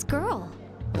about this girl.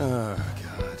 Oh,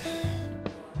 God.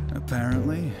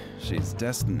 Apparently, she's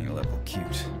Destiny level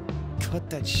cute. Cut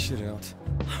that shit out.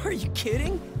 Are you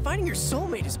kidding? Finding your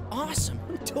soulmate is awesome.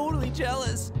 I'm totally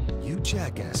jealous. You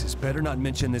jackasses better not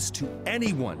mention this to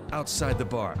anyone outside the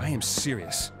bar. I am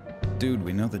serious. Dude,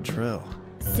 we know the drill.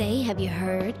 Say, have you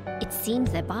heard? It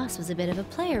seems that Boss was a bit of a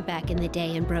player back in the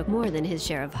day and broke more than his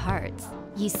share of hearts.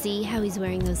 You see how he's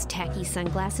wearing those tacky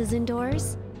sunglasses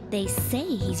indoors? They say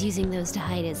he's using those to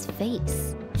hide his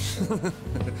face.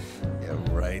 Yeah,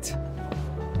 right.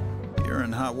 You're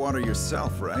in hot water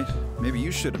yourself, right? Maybe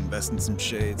you should invest in some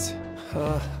shades.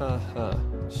 Ha ha ha.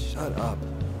 Shut up.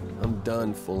 I'm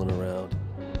done fooling around.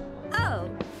 Oh,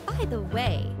 by the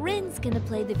way, Rin's gonna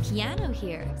play the piano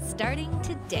here, starting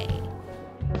today.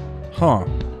 Huh.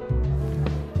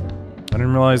 I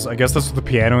didn't realize, I guess that's what the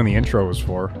piano in the intro was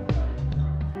for.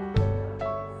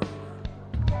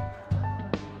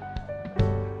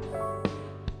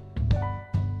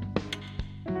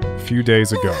 A few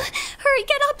days ago. Hurry,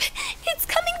 get up! It's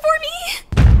coming for me!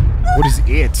 What is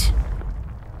it?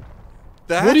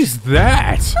 That? What is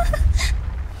that?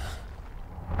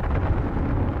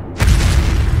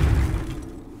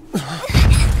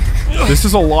 This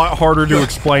is a lot harder to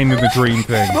explain than the dream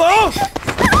thing.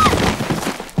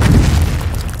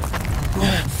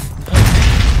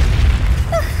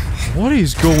 What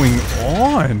is going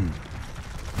on?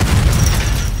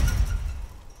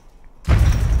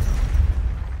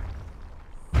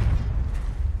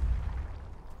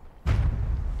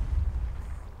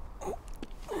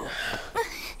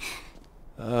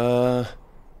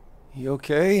 You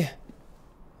okay?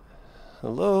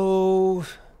 Hello?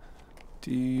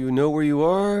 Do you know where you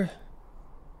are?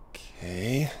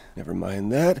 Okay, never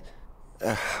mind that.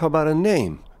 How about a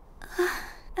name?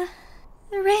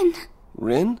 Rin.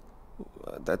 Rin?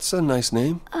 That's a nice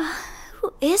name.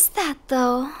 Who is that,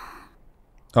 though?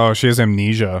 Oh, she has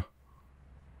amnesia.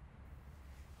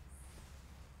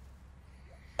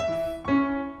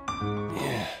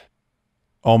 Yeah.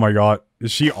 Oh my god.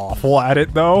 Is she awful at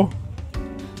it, though?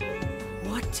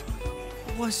 What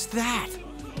was that?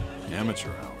 Amateur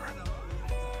hour.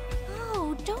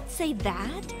 Oh, don't say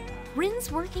that.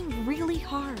 Rin's working really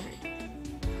hard.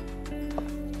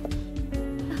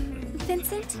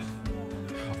 Vincent?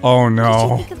 Oh What did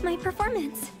no. you think of my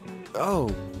performance?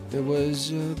 Oh, it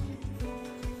was,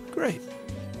 great.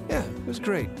 Yeah, it was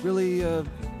great. Really,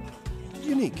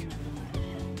 unique.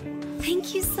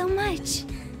 Thank you so much.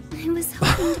 I was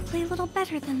hoping to play a little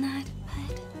better than that,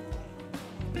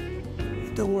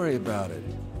 but... Don't worry about it.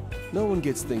 No one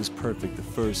gets things perfect the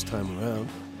first time around.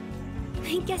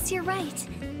 I guess you're right.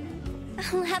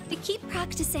 I'll have to keep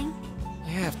practicing.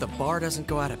 Yeah, if the bar doesn't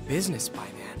go out of business by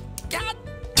then.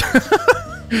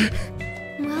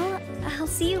 Well, I'll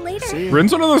see you later.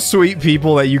 Rin's one of those sweet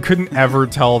people that you couldn't ever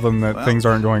tell them that things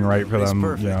aren't going right for them,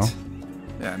 you know?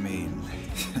 I mean,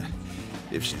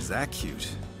 if she's that cute,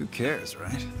 who cares,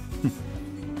 right?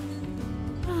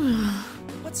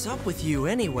 What's up with you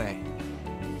anyway?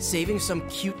 Saving some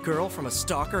cute girl from a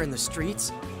stalker in the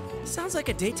streets? Sounds like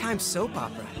a daytime soap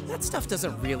opera. That stuff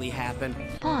doesn't really happen.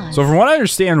 So from what I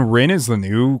understand, Rin is the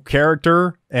new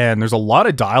character, and there's a lot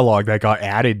of dialogue that got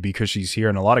added because she's here,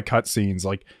 and a lot of cutscenes.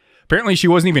 Like, apparently she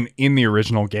wasn't even in the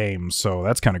original game, so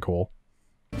that's kind of cool.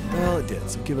 Well, it did,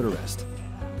 so give it a rest.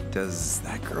 Does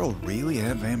that girl really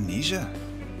have amnesia?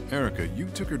 Erica, you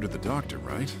took her to the doctor,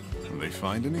 right? Did they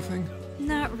find anything?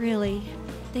 Not really.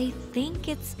 They think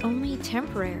it's only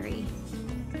temporary.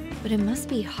 But it must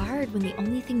be hard when the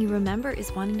only thing you remember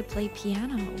is wanting to play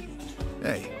piano.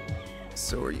 Hey,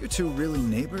 so are you two really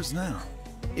neighbors now?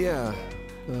 Yeah,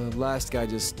 the last guy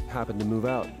just happened to move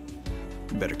out.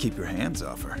 You better keep your hands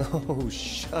off her. Oh,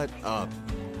 shut up.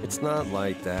 It's not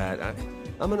like that.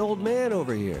 I'm an old man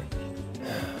over here.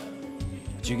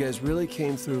 But you guys really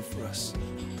came through for us.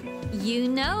 You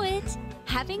know it.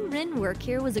 Having Rin work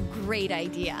here was a great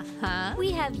idea, huh?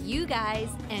 We have you guys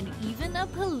and even a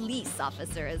police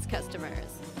officer as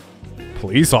customers.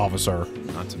 Police officer?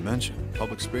 Not to mention,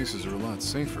 public spaces are a lot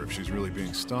safer if she's really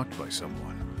being stalked by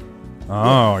someone.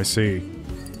 Oh, I see.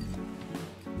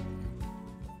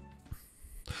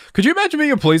 Could you imagine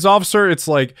being a police officer? It's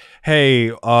like,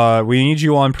 hey, we need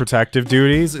you on protective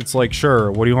duties. It's like,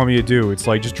 sure, what do you want me to do? It's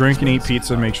like, just drink and eat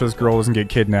pizza and make sure this girl doesn't get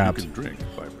kidnapped. You can drink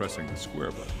by pressing the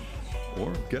square button,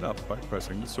 or get up by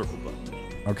pressing the circle button.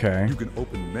 Okay. You can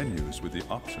open menus with the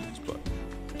options button.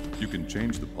 You can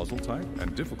change the puzzle type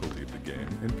and difficulty of the game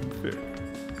in config.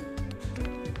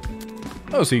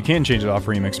 Oh, so you can change it off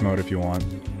remix mode if you want.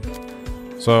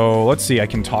 So, let's see. I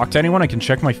can talk to anyone, I can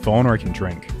check my phone, or I can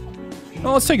drink.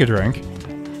 Well, let's take a drink.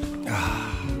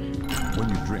 When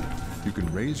you drink, you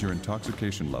can raise your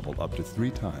intoxication level up to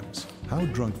 3 times. How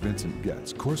drunk Vincent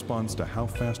gets corresponds to how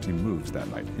fast he moves that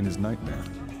night in his nightmare.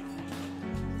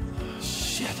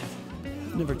 Shit.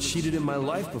 I've never cheated in my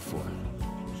life before.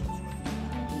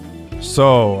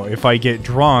 So, if I get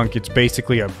drunk, it's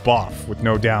basically a buff with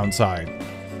no downside.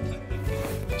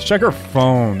 Let's check her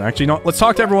phone. Actually, no, let's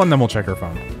talk to everyone, then we'll check her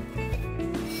phone.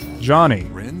 Johnny.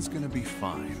 Ren's gonna be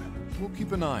fine. We'll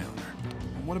keep an eye on her.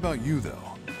 What about you, though?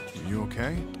 Are you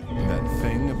okay? That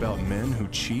thing about men who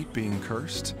cheat being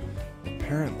cursed?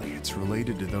 Apparently, it's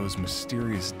related to those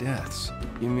mysterious deaths.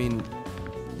 You mean,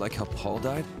 like how Paul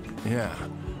died? Yeah.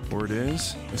 Word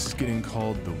is, this is getting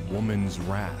called the Woman's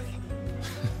Wrath.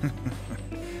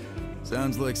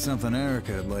 Sounds like something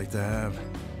Erica would like to have.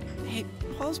 Hey,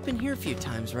 Paul's been here a few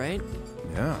times, right?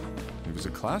 Yeah, he was a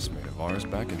classmate of ours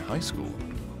back in high school.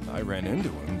 I ran into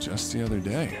him just the other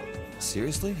day.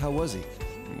 Seriously? How was he?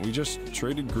 We just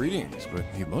traded greetings, but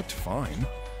he looked fine.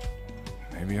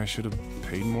 Maybe I should have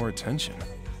paid more attention.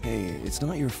 Hey, it's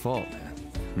not your fault,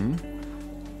 man.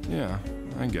 Yeah,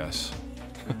 I guess.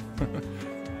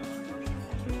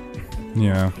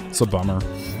 Yeah, it's a bummer.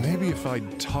 Maybe if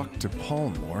I'd talked to Paul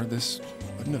more, this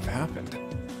wouldn't have happened.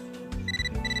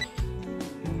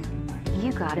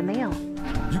 You got a mail.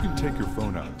 You can take your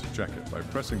phone out to check it by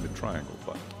pressing the triangle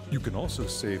button. You can also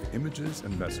save images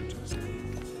and messages.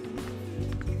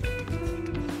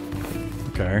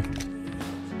 Okay.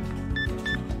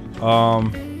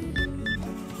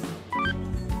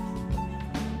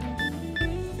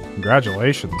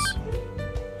 Congratulations.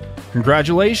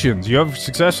 Congratulations, you have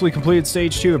successfully completed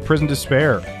Stage 2 of Prison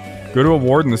Despair. Go to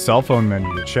Award in the cell phone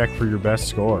menu to check for your best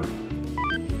score.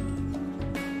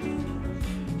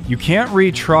 You can't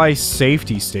retry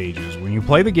safety stages. When you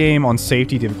play the game on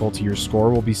safety difficulty, your score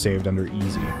will be saved under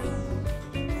easy.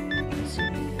 Let's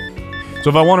see. So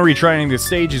if I want to retry any of the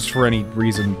stages for any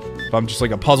reason, if I'm just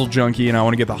like a puzzle junkie and I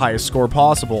want to get the highest score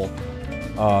possible,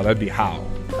 that'd be how.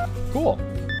 Cool.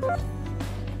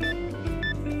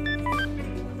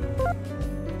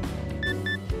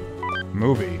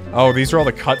 Movie. Oh, these are all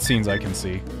the cutscenes I can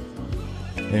see.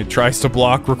 And it tries to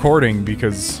block recording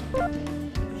because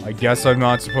I guess I'm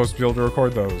not supposed to be able to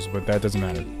record those, but that doesn't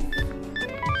matter.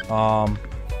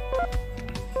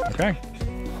 Okay.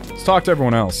 Let's talk to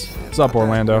everyone else. What's up,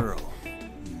 Orlando?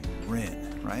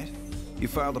 Rin, right? You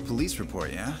filed a police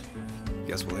report, yeah?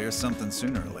 Guess we'll hear something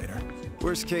sooner or later.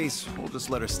 Worst case, we'll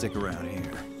just let her stick around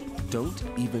here. Don't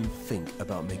even think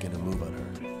about making a move on her,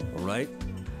 all right?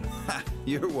 Ha!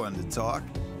 You're one to talk.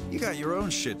 You got your own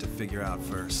shit to figure out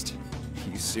first.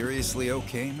 You seriously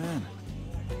okay, man?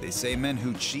 They say men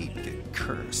who cheat get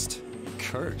cursed.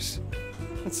 Curse?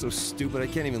 That's so stupid I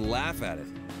can't even laugh at it.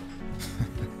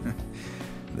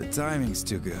 The timing's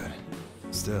too good.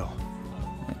 Still,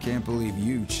 I can't believe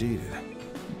you cheated.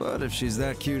 But if she's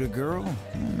that cute a girl,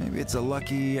 maybe it's a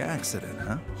lucky accident,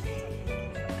 huh?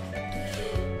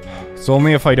 It's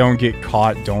only if I don't get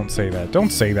caught. Don't say that. Don't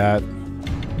say that.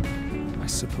 What am I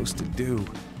supposed to do?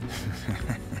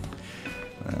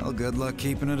 Well, good luck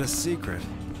keeping it a secret.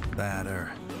 That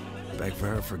or beg for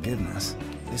her forgiveness.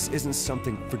 This isn't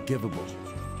something forgivable.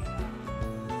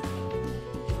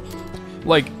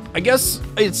 Like, I guess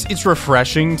it's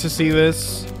refreshing to see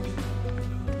this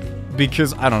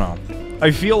because I don't know.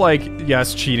 I feel like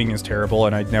yes, cheating is terrible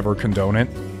and I'd never condone it,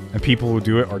 and people who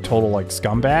do it are total like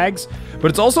scumbags. But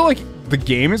it's also like the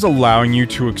game is allowing you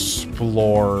to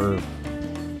explore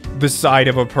the side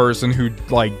of a person who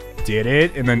like did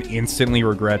it and then instantly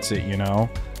regrets it, you know?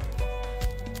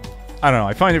 I don't know,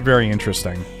 I find it very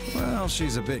interesting. Well,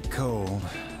 she's a bit cold,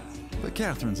 but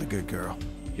Catherine's a good girl.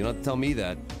 You don't have to tell me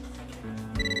that.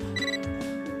 You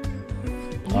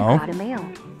got a mail.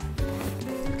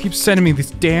 Keep sending me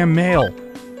this damn mail.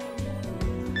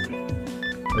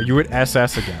 Are you at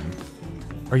SS again?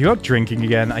 Are you out drinking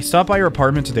again? I stopped by your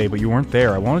apartment today, but you weren't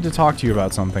there. I wanted to talk to you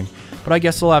about something, but I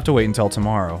guess I'll have to wait until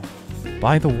tomorrow.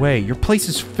 By the way, your place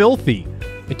is filthy.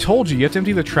 I told you have to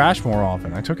empty the trash more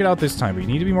often. I took it out this time, but you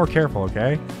need to be more careful,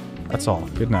 okay? That's all.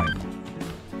 Good night.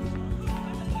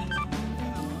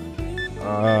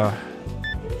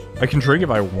 I can drink if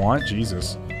I want.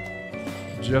 Jesus.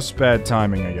 Just bad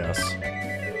timing, I guess.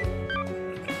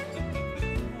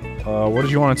 What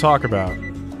did you want to talk about?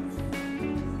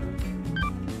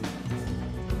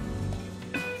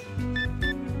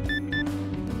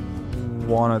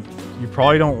 You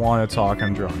probably don't want to talk.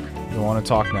 I'm drunk. You want to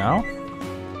talk now?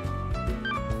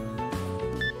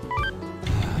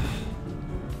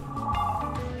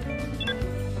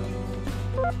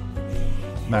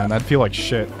 Man, that'd feel like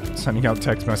shit, sending out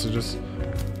text messages.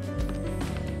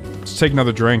 Let's take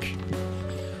another drink.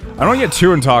 I don't get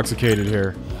too intoxicated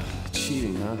here.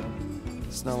 Cheating, huh?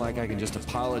 It's not like I can just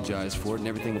apologize for it and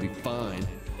everything will be fine.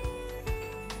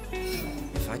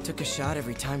 If I took a shot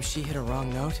every time she hit a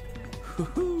wrong note,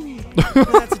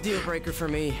 that's a deal breaker for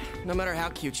me, no matter how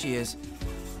cute she is.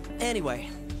 Anyway,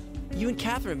 you and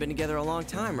Catherine have been together a long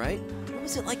time, right? What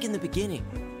was it like in the beginning?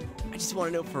 I just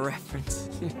want to know for reference.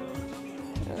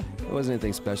 It wasn't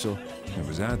anything special. It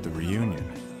was at the reunion.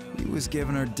 He was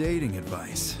giving her dating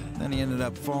advice. Then he ended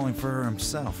up falling for her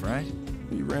himself, right?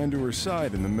 He ran to her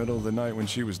side in the middle of the night when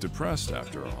she was depressed,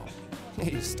 after all.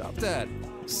 Hey, stop that.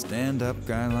 Stand-up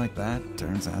guy like that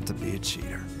turns out to be a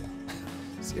cheater.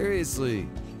 Seriously.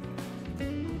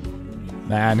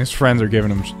 Man, his friends are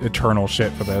giving him eternal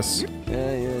shit for this.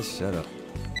 Yeah, shut up.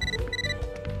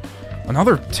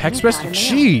 Another text message?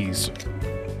 Jeez.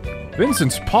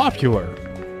 Vincent's popular.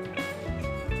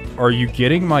 Are you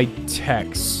getting my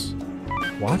texts?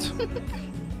 What?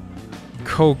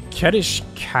 Coquettish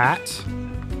cat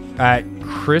at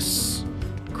Chris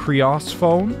Krios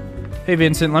phone? Hey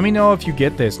Vincent, let me know if you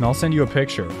get this and I'll send you a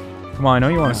picture. Come on, I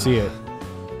know you want to see it.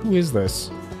 Who is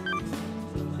this?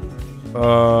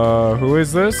 Who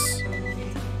is this?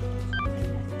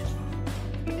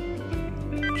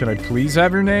 Can I please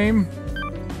have your name?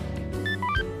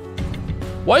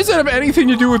 Why does that have anything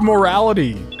to do with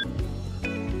morality?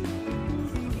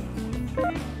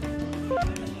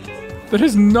 That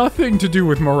has nothing to do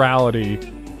with morality.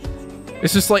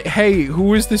 It's just like, hey,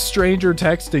 who is this stranger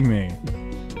texting me?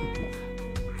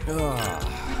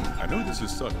 I know this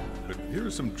is sudden, but here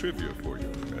is some trivia for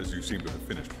you, as you seem to have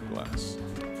finished your glass.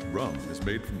 Rum is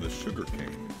made from the sugar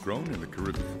cane grown in the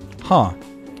Caribbean. Huh.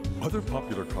 Other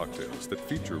popular cocktails that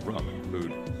feature rum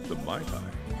include the Mai Tai,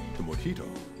 the Mojito,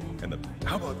 and the...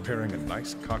 How about pairing a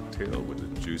nice cocktail with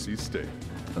a juicy steak?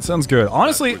 That sounds good.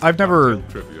 Honestly, I've never...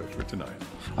 Trivia for tonight.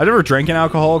 I've never drank an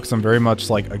alcohol because I'm very much,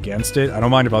 like, against it. I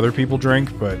don't mind if other people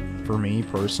drink, but for me,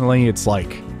 personally, it's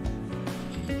like...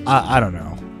 I don't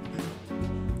know.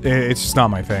 It's just not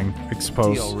my thing, I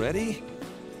suppose. Tea already?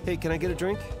 Hey, can I get a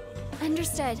drink?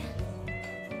 Understood.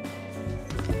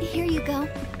 Here you go.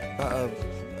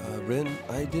 Rin,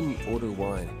 I didn't order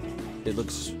wine. It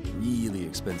looks really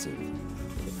expensive.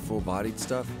 Full-bodied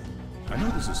stuff? I know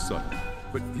this is sudden,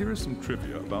 but here is some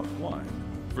trivia about wine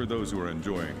for those who are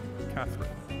enjoying Catherine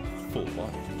full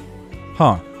body.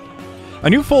 Huh. I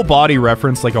knew full body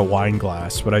referenced like a wine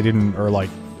glass, but I didn't, or like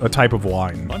a type of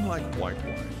wine. Unlike white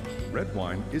wine, red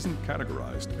wine isn't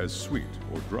categorized as sweet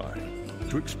or dry.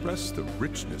 To express the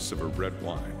richness of a red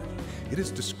wine, it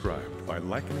is described by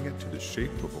likening it to the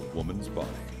shape of a woman's body.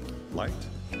 Light,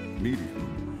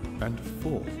 medium, and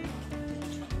full.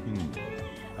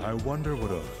 I wonder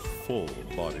what a full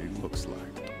body looks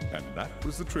like. And that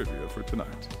was the trivia for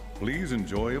tonight. Please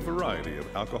enjoy a variety of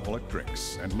alcoholic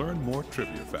drinks and learn more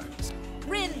trivia facts.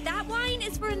 Rin, that wine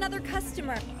is for another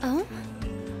customer. Oh?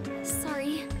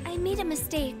 Sorry, I made a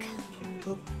mistake.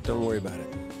 Oh, don't worry about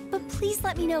it. But please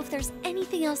let me know if there's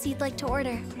anything else you'd like to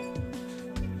order.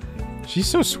 She's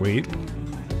so sweet.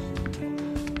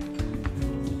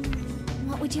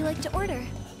 What would you like to order?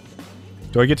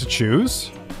 Do I get to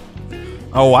choose?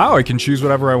 Oh wow, I can choose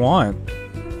whatever I want.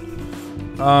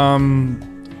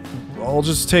 I'll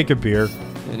just take a beer.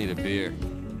 I need a beer.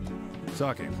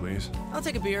 Sake, please. I'll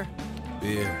take a beer.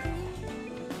 Beer.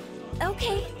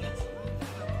 Okay.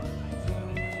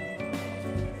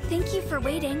 Thank you for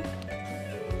waiting.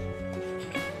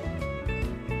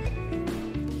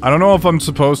 I don't know if I'm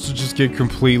supposed to just get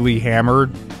completely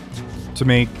hammered to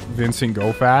make Vincent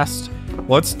go fast.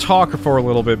 Let's talk for a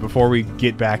little bit before we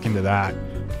get back into that.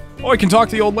 Oh, I can talk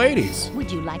to the old ladies.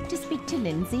 Would you like to speak to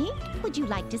Lindsay? Would you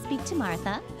like to speak to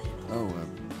Martha? Oh,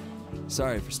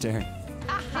 sorry for staring.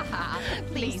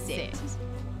 Please sit.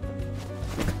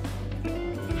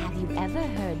 Have you ever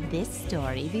heard this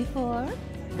story before?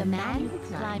 The man who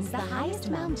climbs the highest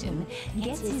mountain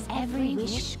gets his every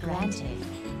wish granted.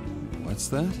 What's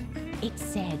that? It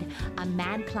said a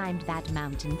man climbed that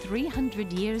mountain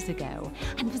 300 years ago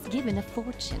and was given a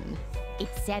fortune. It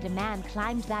said a man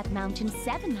climbed that mountain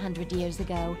 700 years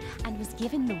ago and was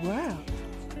given the world.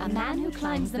 A man who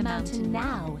climbs the mountain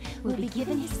now will be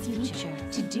given his future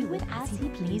to do with as he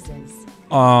pleases.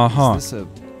 Uh-huh. Is this a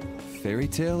fairy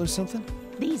tale or something?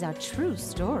 These are true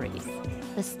stories.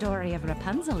 The story of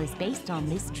Rapunzel is based on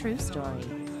this true story.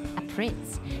 A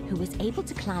prince who was able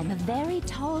to climb a very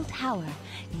tall tower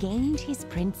gained his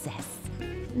princess.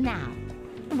 Now,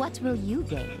 what will you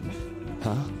gain?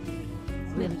 Huh?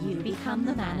 Will you become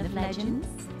the man of legends?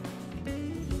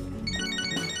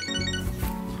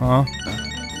 Huh?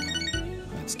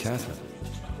 I'd It's Catherine.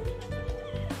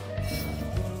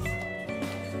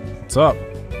 What's up?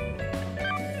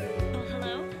 Oh,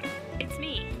 hello? It's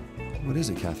me. What is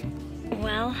it, Catherine?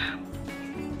 Well,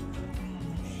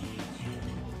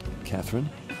 Catherine?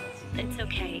 it's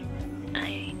okay.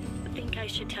 I think I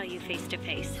should tell you face to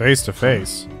face. Face to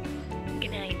face.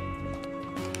 Good night.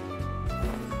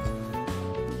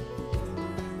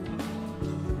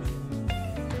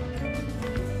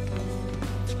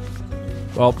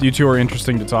 Well, you two are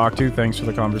interesting to talk to. Thanks for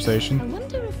the I conversation.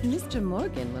 wonder if Mr.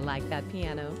 Morgan will like that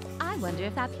piano. I wonder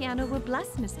if that piano will bless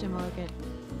Mr.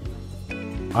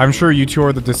 Morgan. I'm sure you two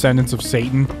are the descendants of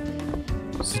Satan.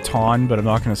 Satan, but I'm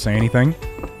not going to say anything.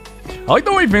 I like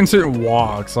the way Vincent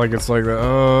walks. Like, it's like, I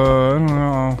don't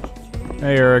know.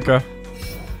 Hey, Erica.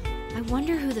 I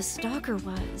wonder who the stalker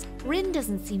was. Rin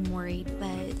doesn't seem worried,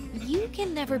 but you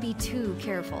can never be too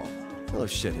careful. Well,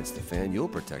 if shit hits the fan, you'll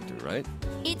protect her, right?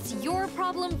 It's your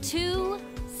problem too?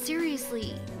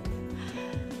 Seriously.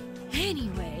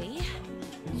 Anyway,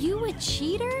 you a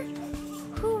cheater?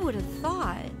 Who would have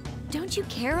thought? Don't you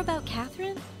care about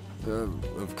Catherine?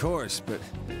 Of course, but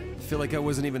I feel like I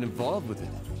wasn't even involved with it.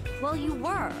 Well, you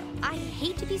were. I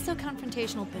hate to be so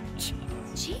confrontational, but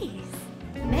jeez.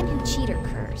 Men who cheat are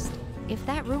cursed. If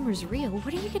that rumor's real,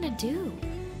 what are you gonna do?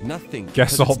 Nothing.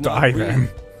 Guess I'll die then.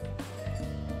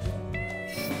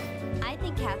 I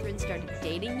think Catherine started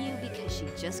dating you because she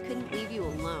just couldn't leave you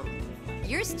alone.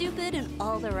 You're stupid in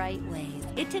all the right ways.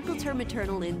 It tickled her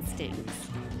maternal instincts.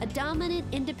 A dominant,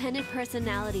 independent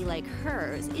personality like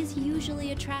hers is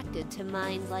usually attracted to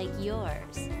minds like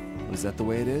yours. Is that the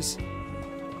way it is?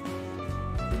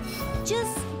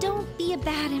 Just don't be a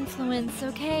bad influence,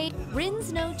 okay?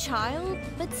 Rin's no child,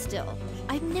 but still,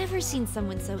 I've never seen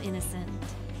someone so innocent.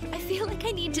 I feel like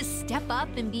I need to step up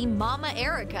and be Mama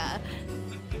Erica.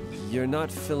 You're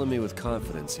not filling me with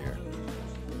confidence here.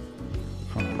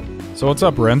 So what's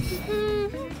up, Rin?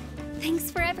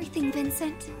 Thanks for everything,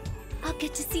 Vincent. I'll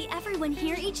get to see everyone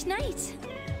here each night.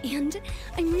 And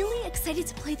I'm really excited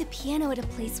to play the piano at a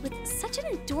place with such an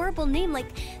adorable name like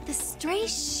the Stray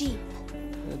Sheep.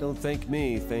 Don't thank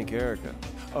me, thank Erica.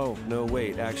 Oh, no,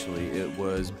 wait, actually, it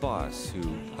was Boss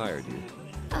who hired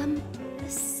you.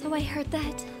 So I heard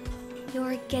that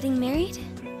you're getting married?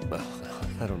 Well,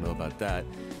 I don't know about that.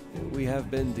 We have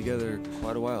been together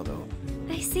quite a while, though.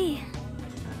 I see.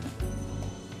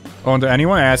 Oh, and to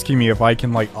anyone asking me if I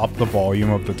can, like, up the volume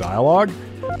of the dialogue,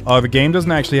 the game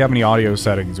doesn't actually have any audio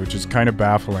settings, which is kind of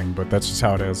baffling, but that's just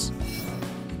how it is.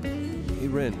 Hey,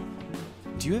 Rin,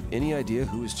 do you have any idea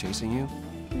who is chasing you?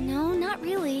 No, not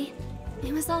really.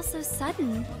 It was all so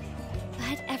sudden.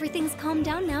 But everything's calmed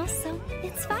down now, so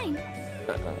it's fine.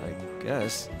 I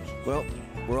guess. Well,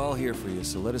 we're all here for you,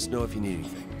 so let us know if you need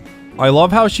anything. I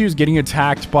love how she was getting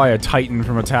attacked by a Titan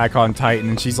from Attack on Titan,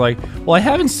 and she's like, well, I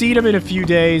haven't seen him in a few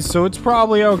days, so it's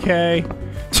probably okay.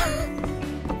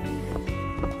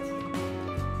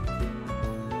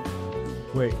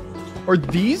 Wait, are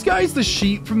these guys the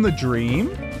sheep from the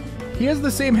dream? He has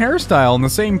the same hairstyle and the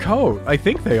same coat. I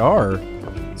think they are.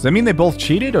 Does that mean they both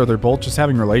cheated, or they're both just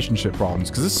having relationship problems?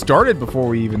 Because this started before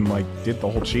we even, like, did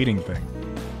the whole cheating thing.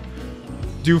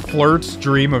 Do flirts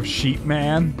dream of sheep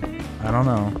man? I don't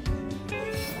know.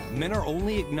 Men are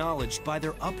only acknowledged by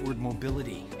their upward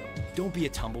mobility. Don't be a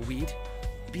tumbleweed.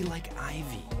 Be like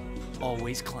ivy,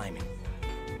 always climbing.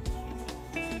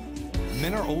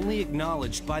 Men are only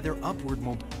acknowledged by their upward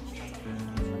mobility.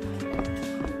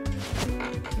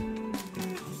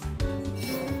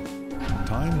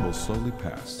 Time will slowly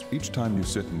pass each time you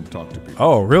sit and talk to people.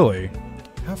 Oh, really?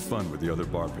 Have fun with the other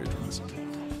bar patrons.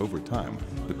 Over time,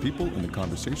 the people and the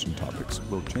conversation topics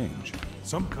will change.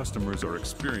 Some customers are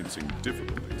experiencing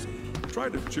difficulties. Try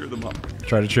to cheer them up.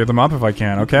 Try to cheer them up if I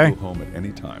can, okay? You can go home at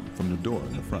any time from the door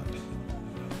in the front.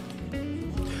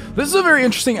 This is a very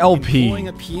interesting LP. Employing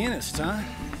a pianist, huh?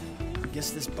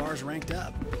 Guess this bar's ranked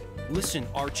up. Listen,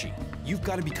 Archie, you've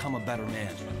got to become a better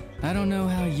man. I don't know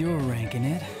how you're ranking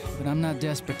it, but I'm not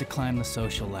desperate to climb the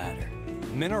social ladder.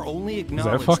 Men are only Is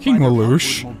acknowledged that fucking by their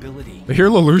Lelouch? upward mobility. I hear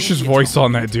Lelouch's voice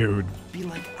on that dude. Be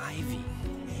like ivy,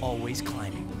 always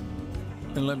climbing.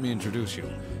 And let me introduce you.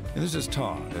 This is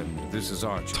Todd, and this is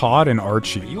Archie. Todd and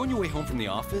Archie. Are you on your way home from the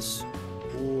office?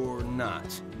 Or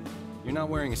not? You're not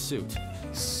wearing a suit.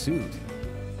 Suit?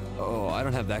 Oh, I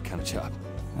don't have that kind of job.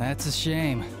 That's a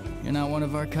shame. You're not one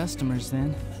of our customers,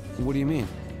 then. What do you mean?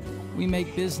 We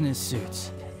make business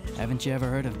suits. Haven't you ever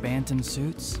heard of Bantam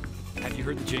suits? Have you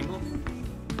heard the jingle?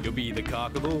 You'll be the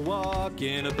cock of the walk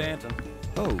in a bantam.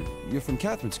 Oh, you're from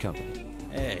Catherine's company.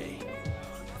 Hey,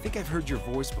 I think I've heard your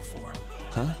voice before.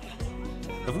 Huh?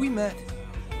 Have we met?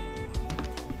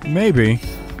 Maybe.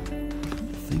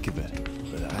 Think of it,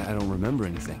 but I don't remember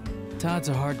anything. Todd's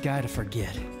a hard guy to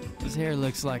forget. His hair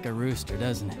looks like a rooster,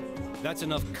 doesn't it? That's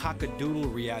enough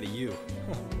cockadoodlery out of you.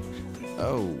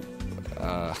 Oh,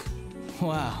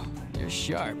 Wow, you're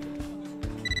sharp.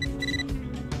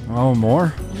 Oh,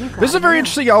 more? This is a very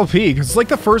interesting LP, because it's like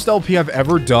the first LP I've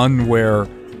ever done where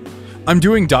I'm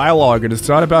doing dialogue and it's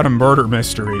not about a murder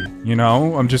mystery, you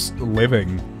know? I'm just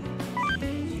living.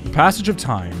 Passage of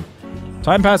time.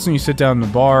 Time passes when you sit down in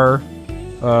the bar.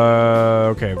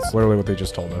 Okay, that's literally what they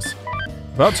just told us.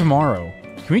 About tomorrow.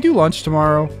 Can we do lunch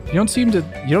tomorrow? You don't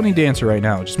need to answer right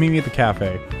now. Just meet me at the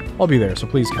cafe. I'll be there, so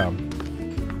please come.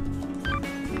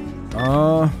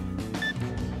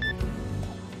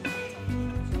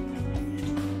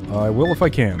 I will if I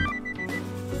can.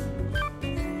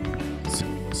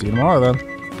 See you tomorrow, then.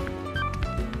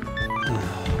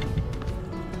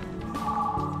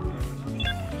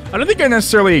 I don't think I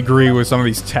necessarily agree with some of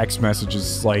these text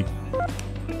messages, like...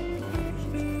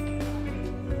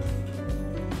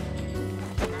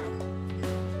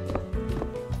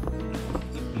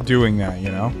 doing that,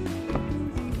 you know?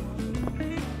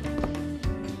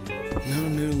 No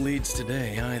new leads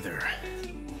today, either.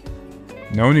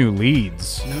 No new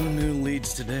leads. No new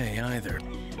leads today, either.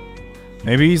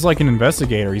 Maybe he's like an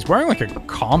investigator. He's wearing like a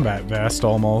combat vest,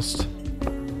 almost.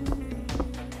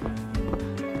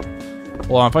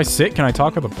 Hold on, if I sit, can I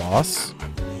talk with the boss?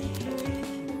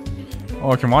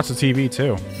 Oh, I can watch the TV,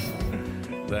 too.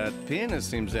 That pianist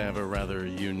seems to have a rather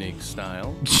unique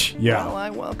style. Yeah. Well, I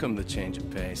welcome the change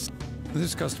of pace.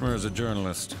 This customer is a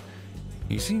journalist.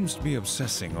 He seems to be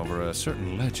obsessing over a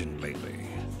certain legend lately.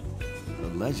 A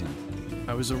legend?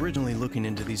 I was originally looking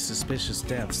into these suspicious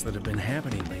deaths that have been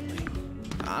happening lately.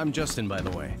 I'm Justin, by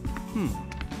the way.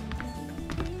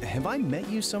 Have I met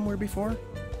you somewhere before?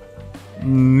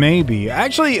 Maybe.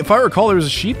 Actually, if I recall, there was a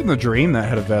sheep in the dream that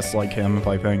had a vest like him, if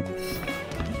I think.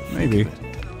 Maybe.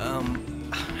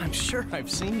 I'm sure I've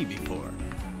seen you before.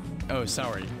 Oh,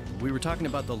 sorry. We were talking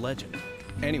about the legend.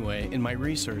 Anyway, in my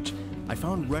research, I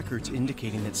found records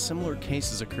indicating that similar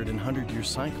cases occurred in 100-year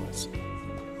cycles.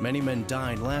 Many men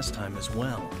died last time as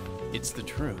well. It's the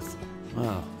truth.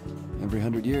 Wow. Every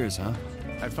 100 years, huh?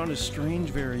 I found a strange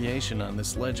variation on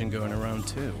this legend going around,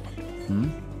 too.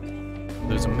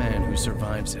 There's a man who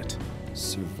survives it.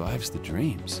 Survives the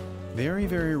dreams? Very,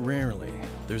 very rarely,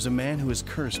 there's a man who is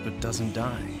cursed but doesn't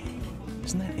die.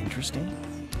 Isn't that interesting?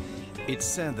 It's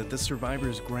said that the survivor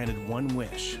is granted one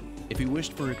wish. If he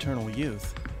wished for eternal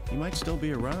youth, he might still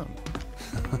be around.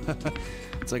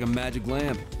 It's like a magic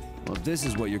lamp. Well, if this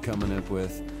is what you're coming up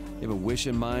with, you have a wish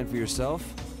in mind for yourself?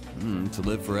 To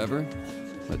live forever?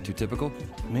 That too typical?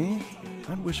 Me?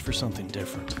 I'd wish for something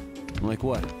different. Like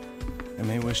what? I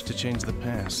may wish to change the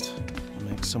past and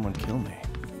make someone kill me.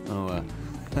 Oh,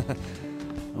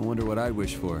 I wonder what I'd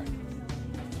wish for.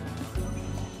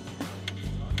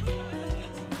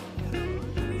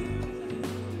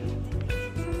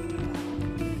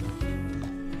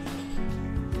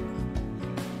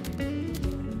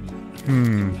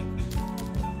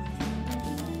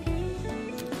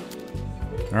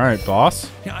 Alright, boss.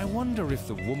 Yeah, I wonder if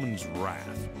the woman's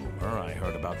wrath rumor I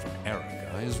heard about from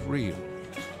Erica is real.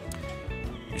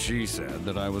 She said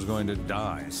that I was going to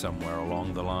die somewhere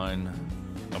along the line.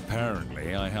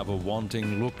 Apparently, I have a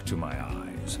wanting look to my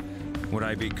eyes. Would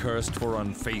I be cursed for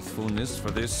unfaithfulness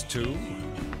for this too?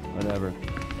 Whatever.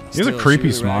 He has a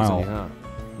creepy smile. Huh?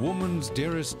 Woman's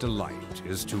dearest delight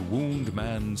is to wound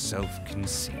man's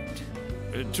self-conceit.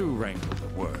 To wrangle the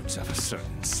words of a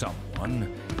certain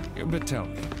someone. But tell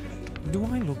me, do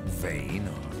I look vain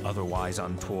or otherwise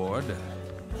untoward?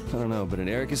 I don't know, but in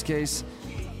Erica's case,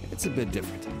 it's a bit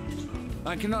different.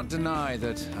 I cannot deny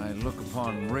that I look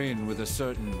upon Rin with a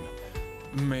certain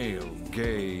male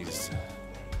gaze.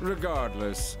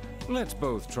 Regardless, let's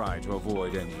both try to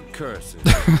avoid any curses,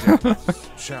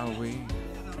 shall we?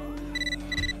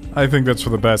 I think that's for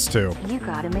the best, too. You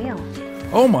got a mail.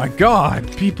 Oh my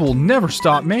god! People never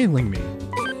stop mailing me.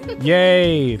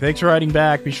 Yay! Thanks for writing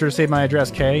back. Be sure to save my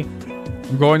address, Kay.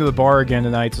 I'm going to the bar again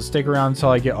tonight, so stick around until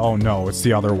I get... Oh no, it's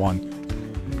the other one.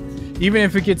 Even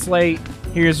if it gets late,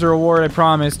 here's the reward, I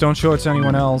promise. Don't show it to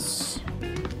anyone else.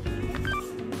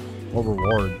 What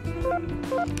reward?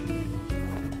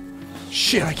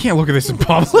 Shit, I can't look at this in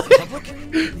public.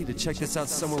 I need to check this out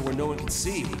somewhere where no one can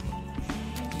see.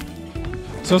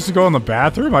 Supposed to go in the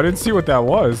bathroom? I didn't see what that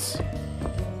was.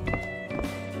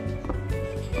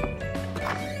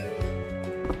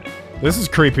 This is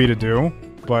creepy to do,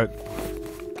 but...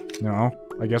 No,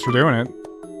 I guess we're doing it.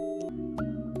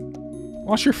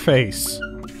 Wash your face.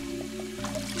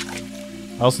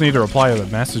 I also need to reply to the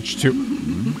message too.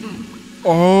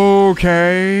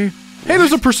 Okay. Hey,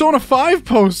 there's a Persona 5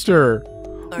 poster!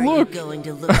 Are you going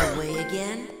to look away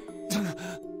again?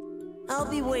 I'll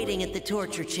be waiting at the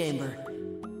torture chamber.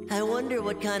 I wonder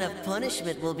what kind of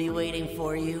punishment will be waiting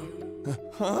for you.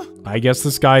 Huh? I guess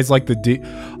this guy's like the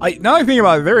now I think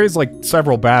about it, there is like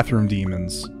several bathroom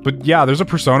demons. But yeah, there's a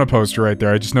Persona poster right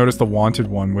there. I just noticed the Wanted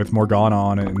one with Morgana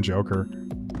on it and Joker.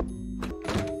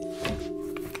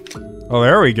 Oh,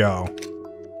 there we go.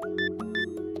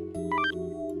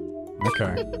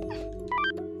 Okay.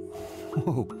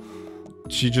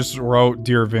 She just wrote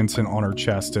Dear Vincent on her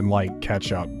chest in like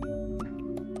ketchup.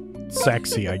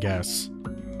 Sexy, I guess.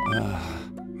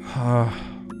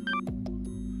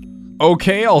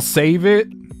 Okay, I'll save it.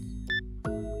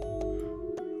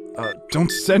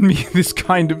 Don't send me this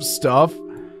kind of stuff.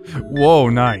 Whoa,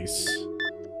 nice.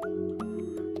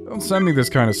 Don't send me this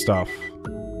kind of stuff.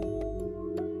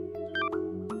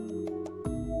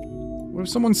 What if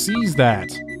someone sees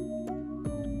that?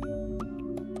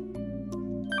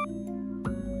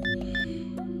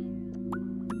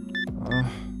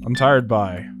 I'm tired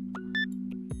by.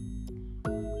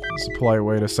 It's a polite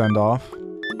way to send off.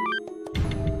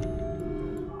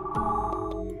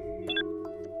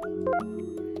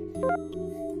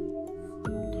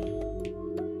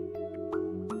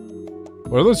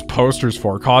 What are those posters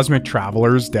for? Cosmic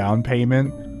Travelers, down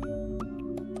payment.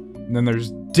 And then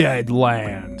there's Dead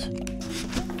Land.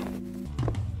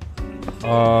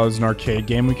 There's an arcade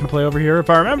game we can play over here. If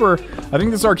I remember, I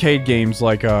think this arcade game's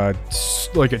like a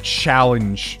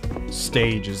challenge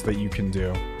stages that you can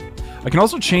do. I can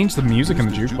also change the music in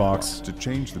the jukebox. To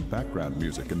change the background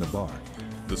music in the bar.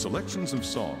 The selections of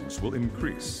songs will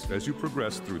increase as you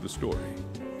progress through the story.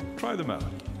 Try them out.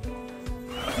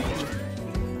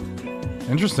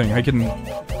 Interesting. I can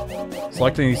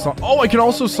select any song. Oh, I can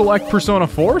also select Persona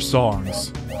 4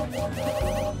 songs.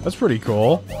 That's pretty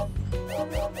cool.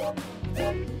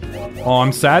 Oh,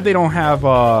 I'm sad they don't have, You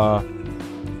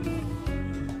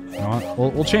know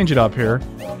what? We'll change it up here.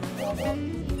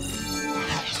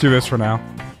 Let's do this for now.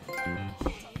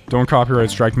 Don't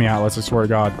copyright strike me, Atlus, I swear to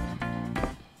God.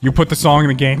 You put the song in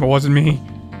the game, it wasn't me.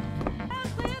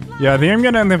 Yeah, I think I'm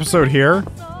gonna end the episode here.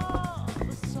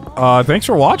 Thanks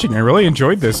for watching. I really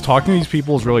enjoyed this. Talking to these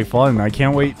people is really fun. I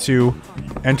can't wait to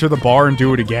enter the bar and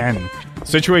do it again. The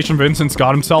situation Vincent's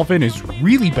got himself in is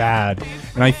really bad,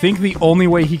 and I think the only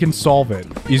way he can solve it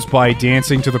is by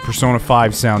dancing to the Persona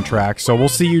 5 soundtrack, so we'll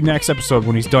see you next episode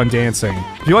when he's done dancing.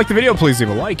 If you liked the video, please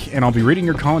leave a like, and I'll be reading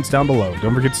your comments down below.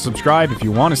 Don't forget to subscribe if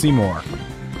you want to see more.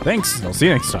 Thanks, and I'll see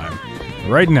you next time.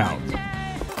 Raiden out.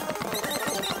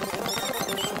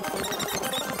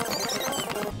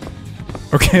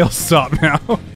 Okay, I'll stop now.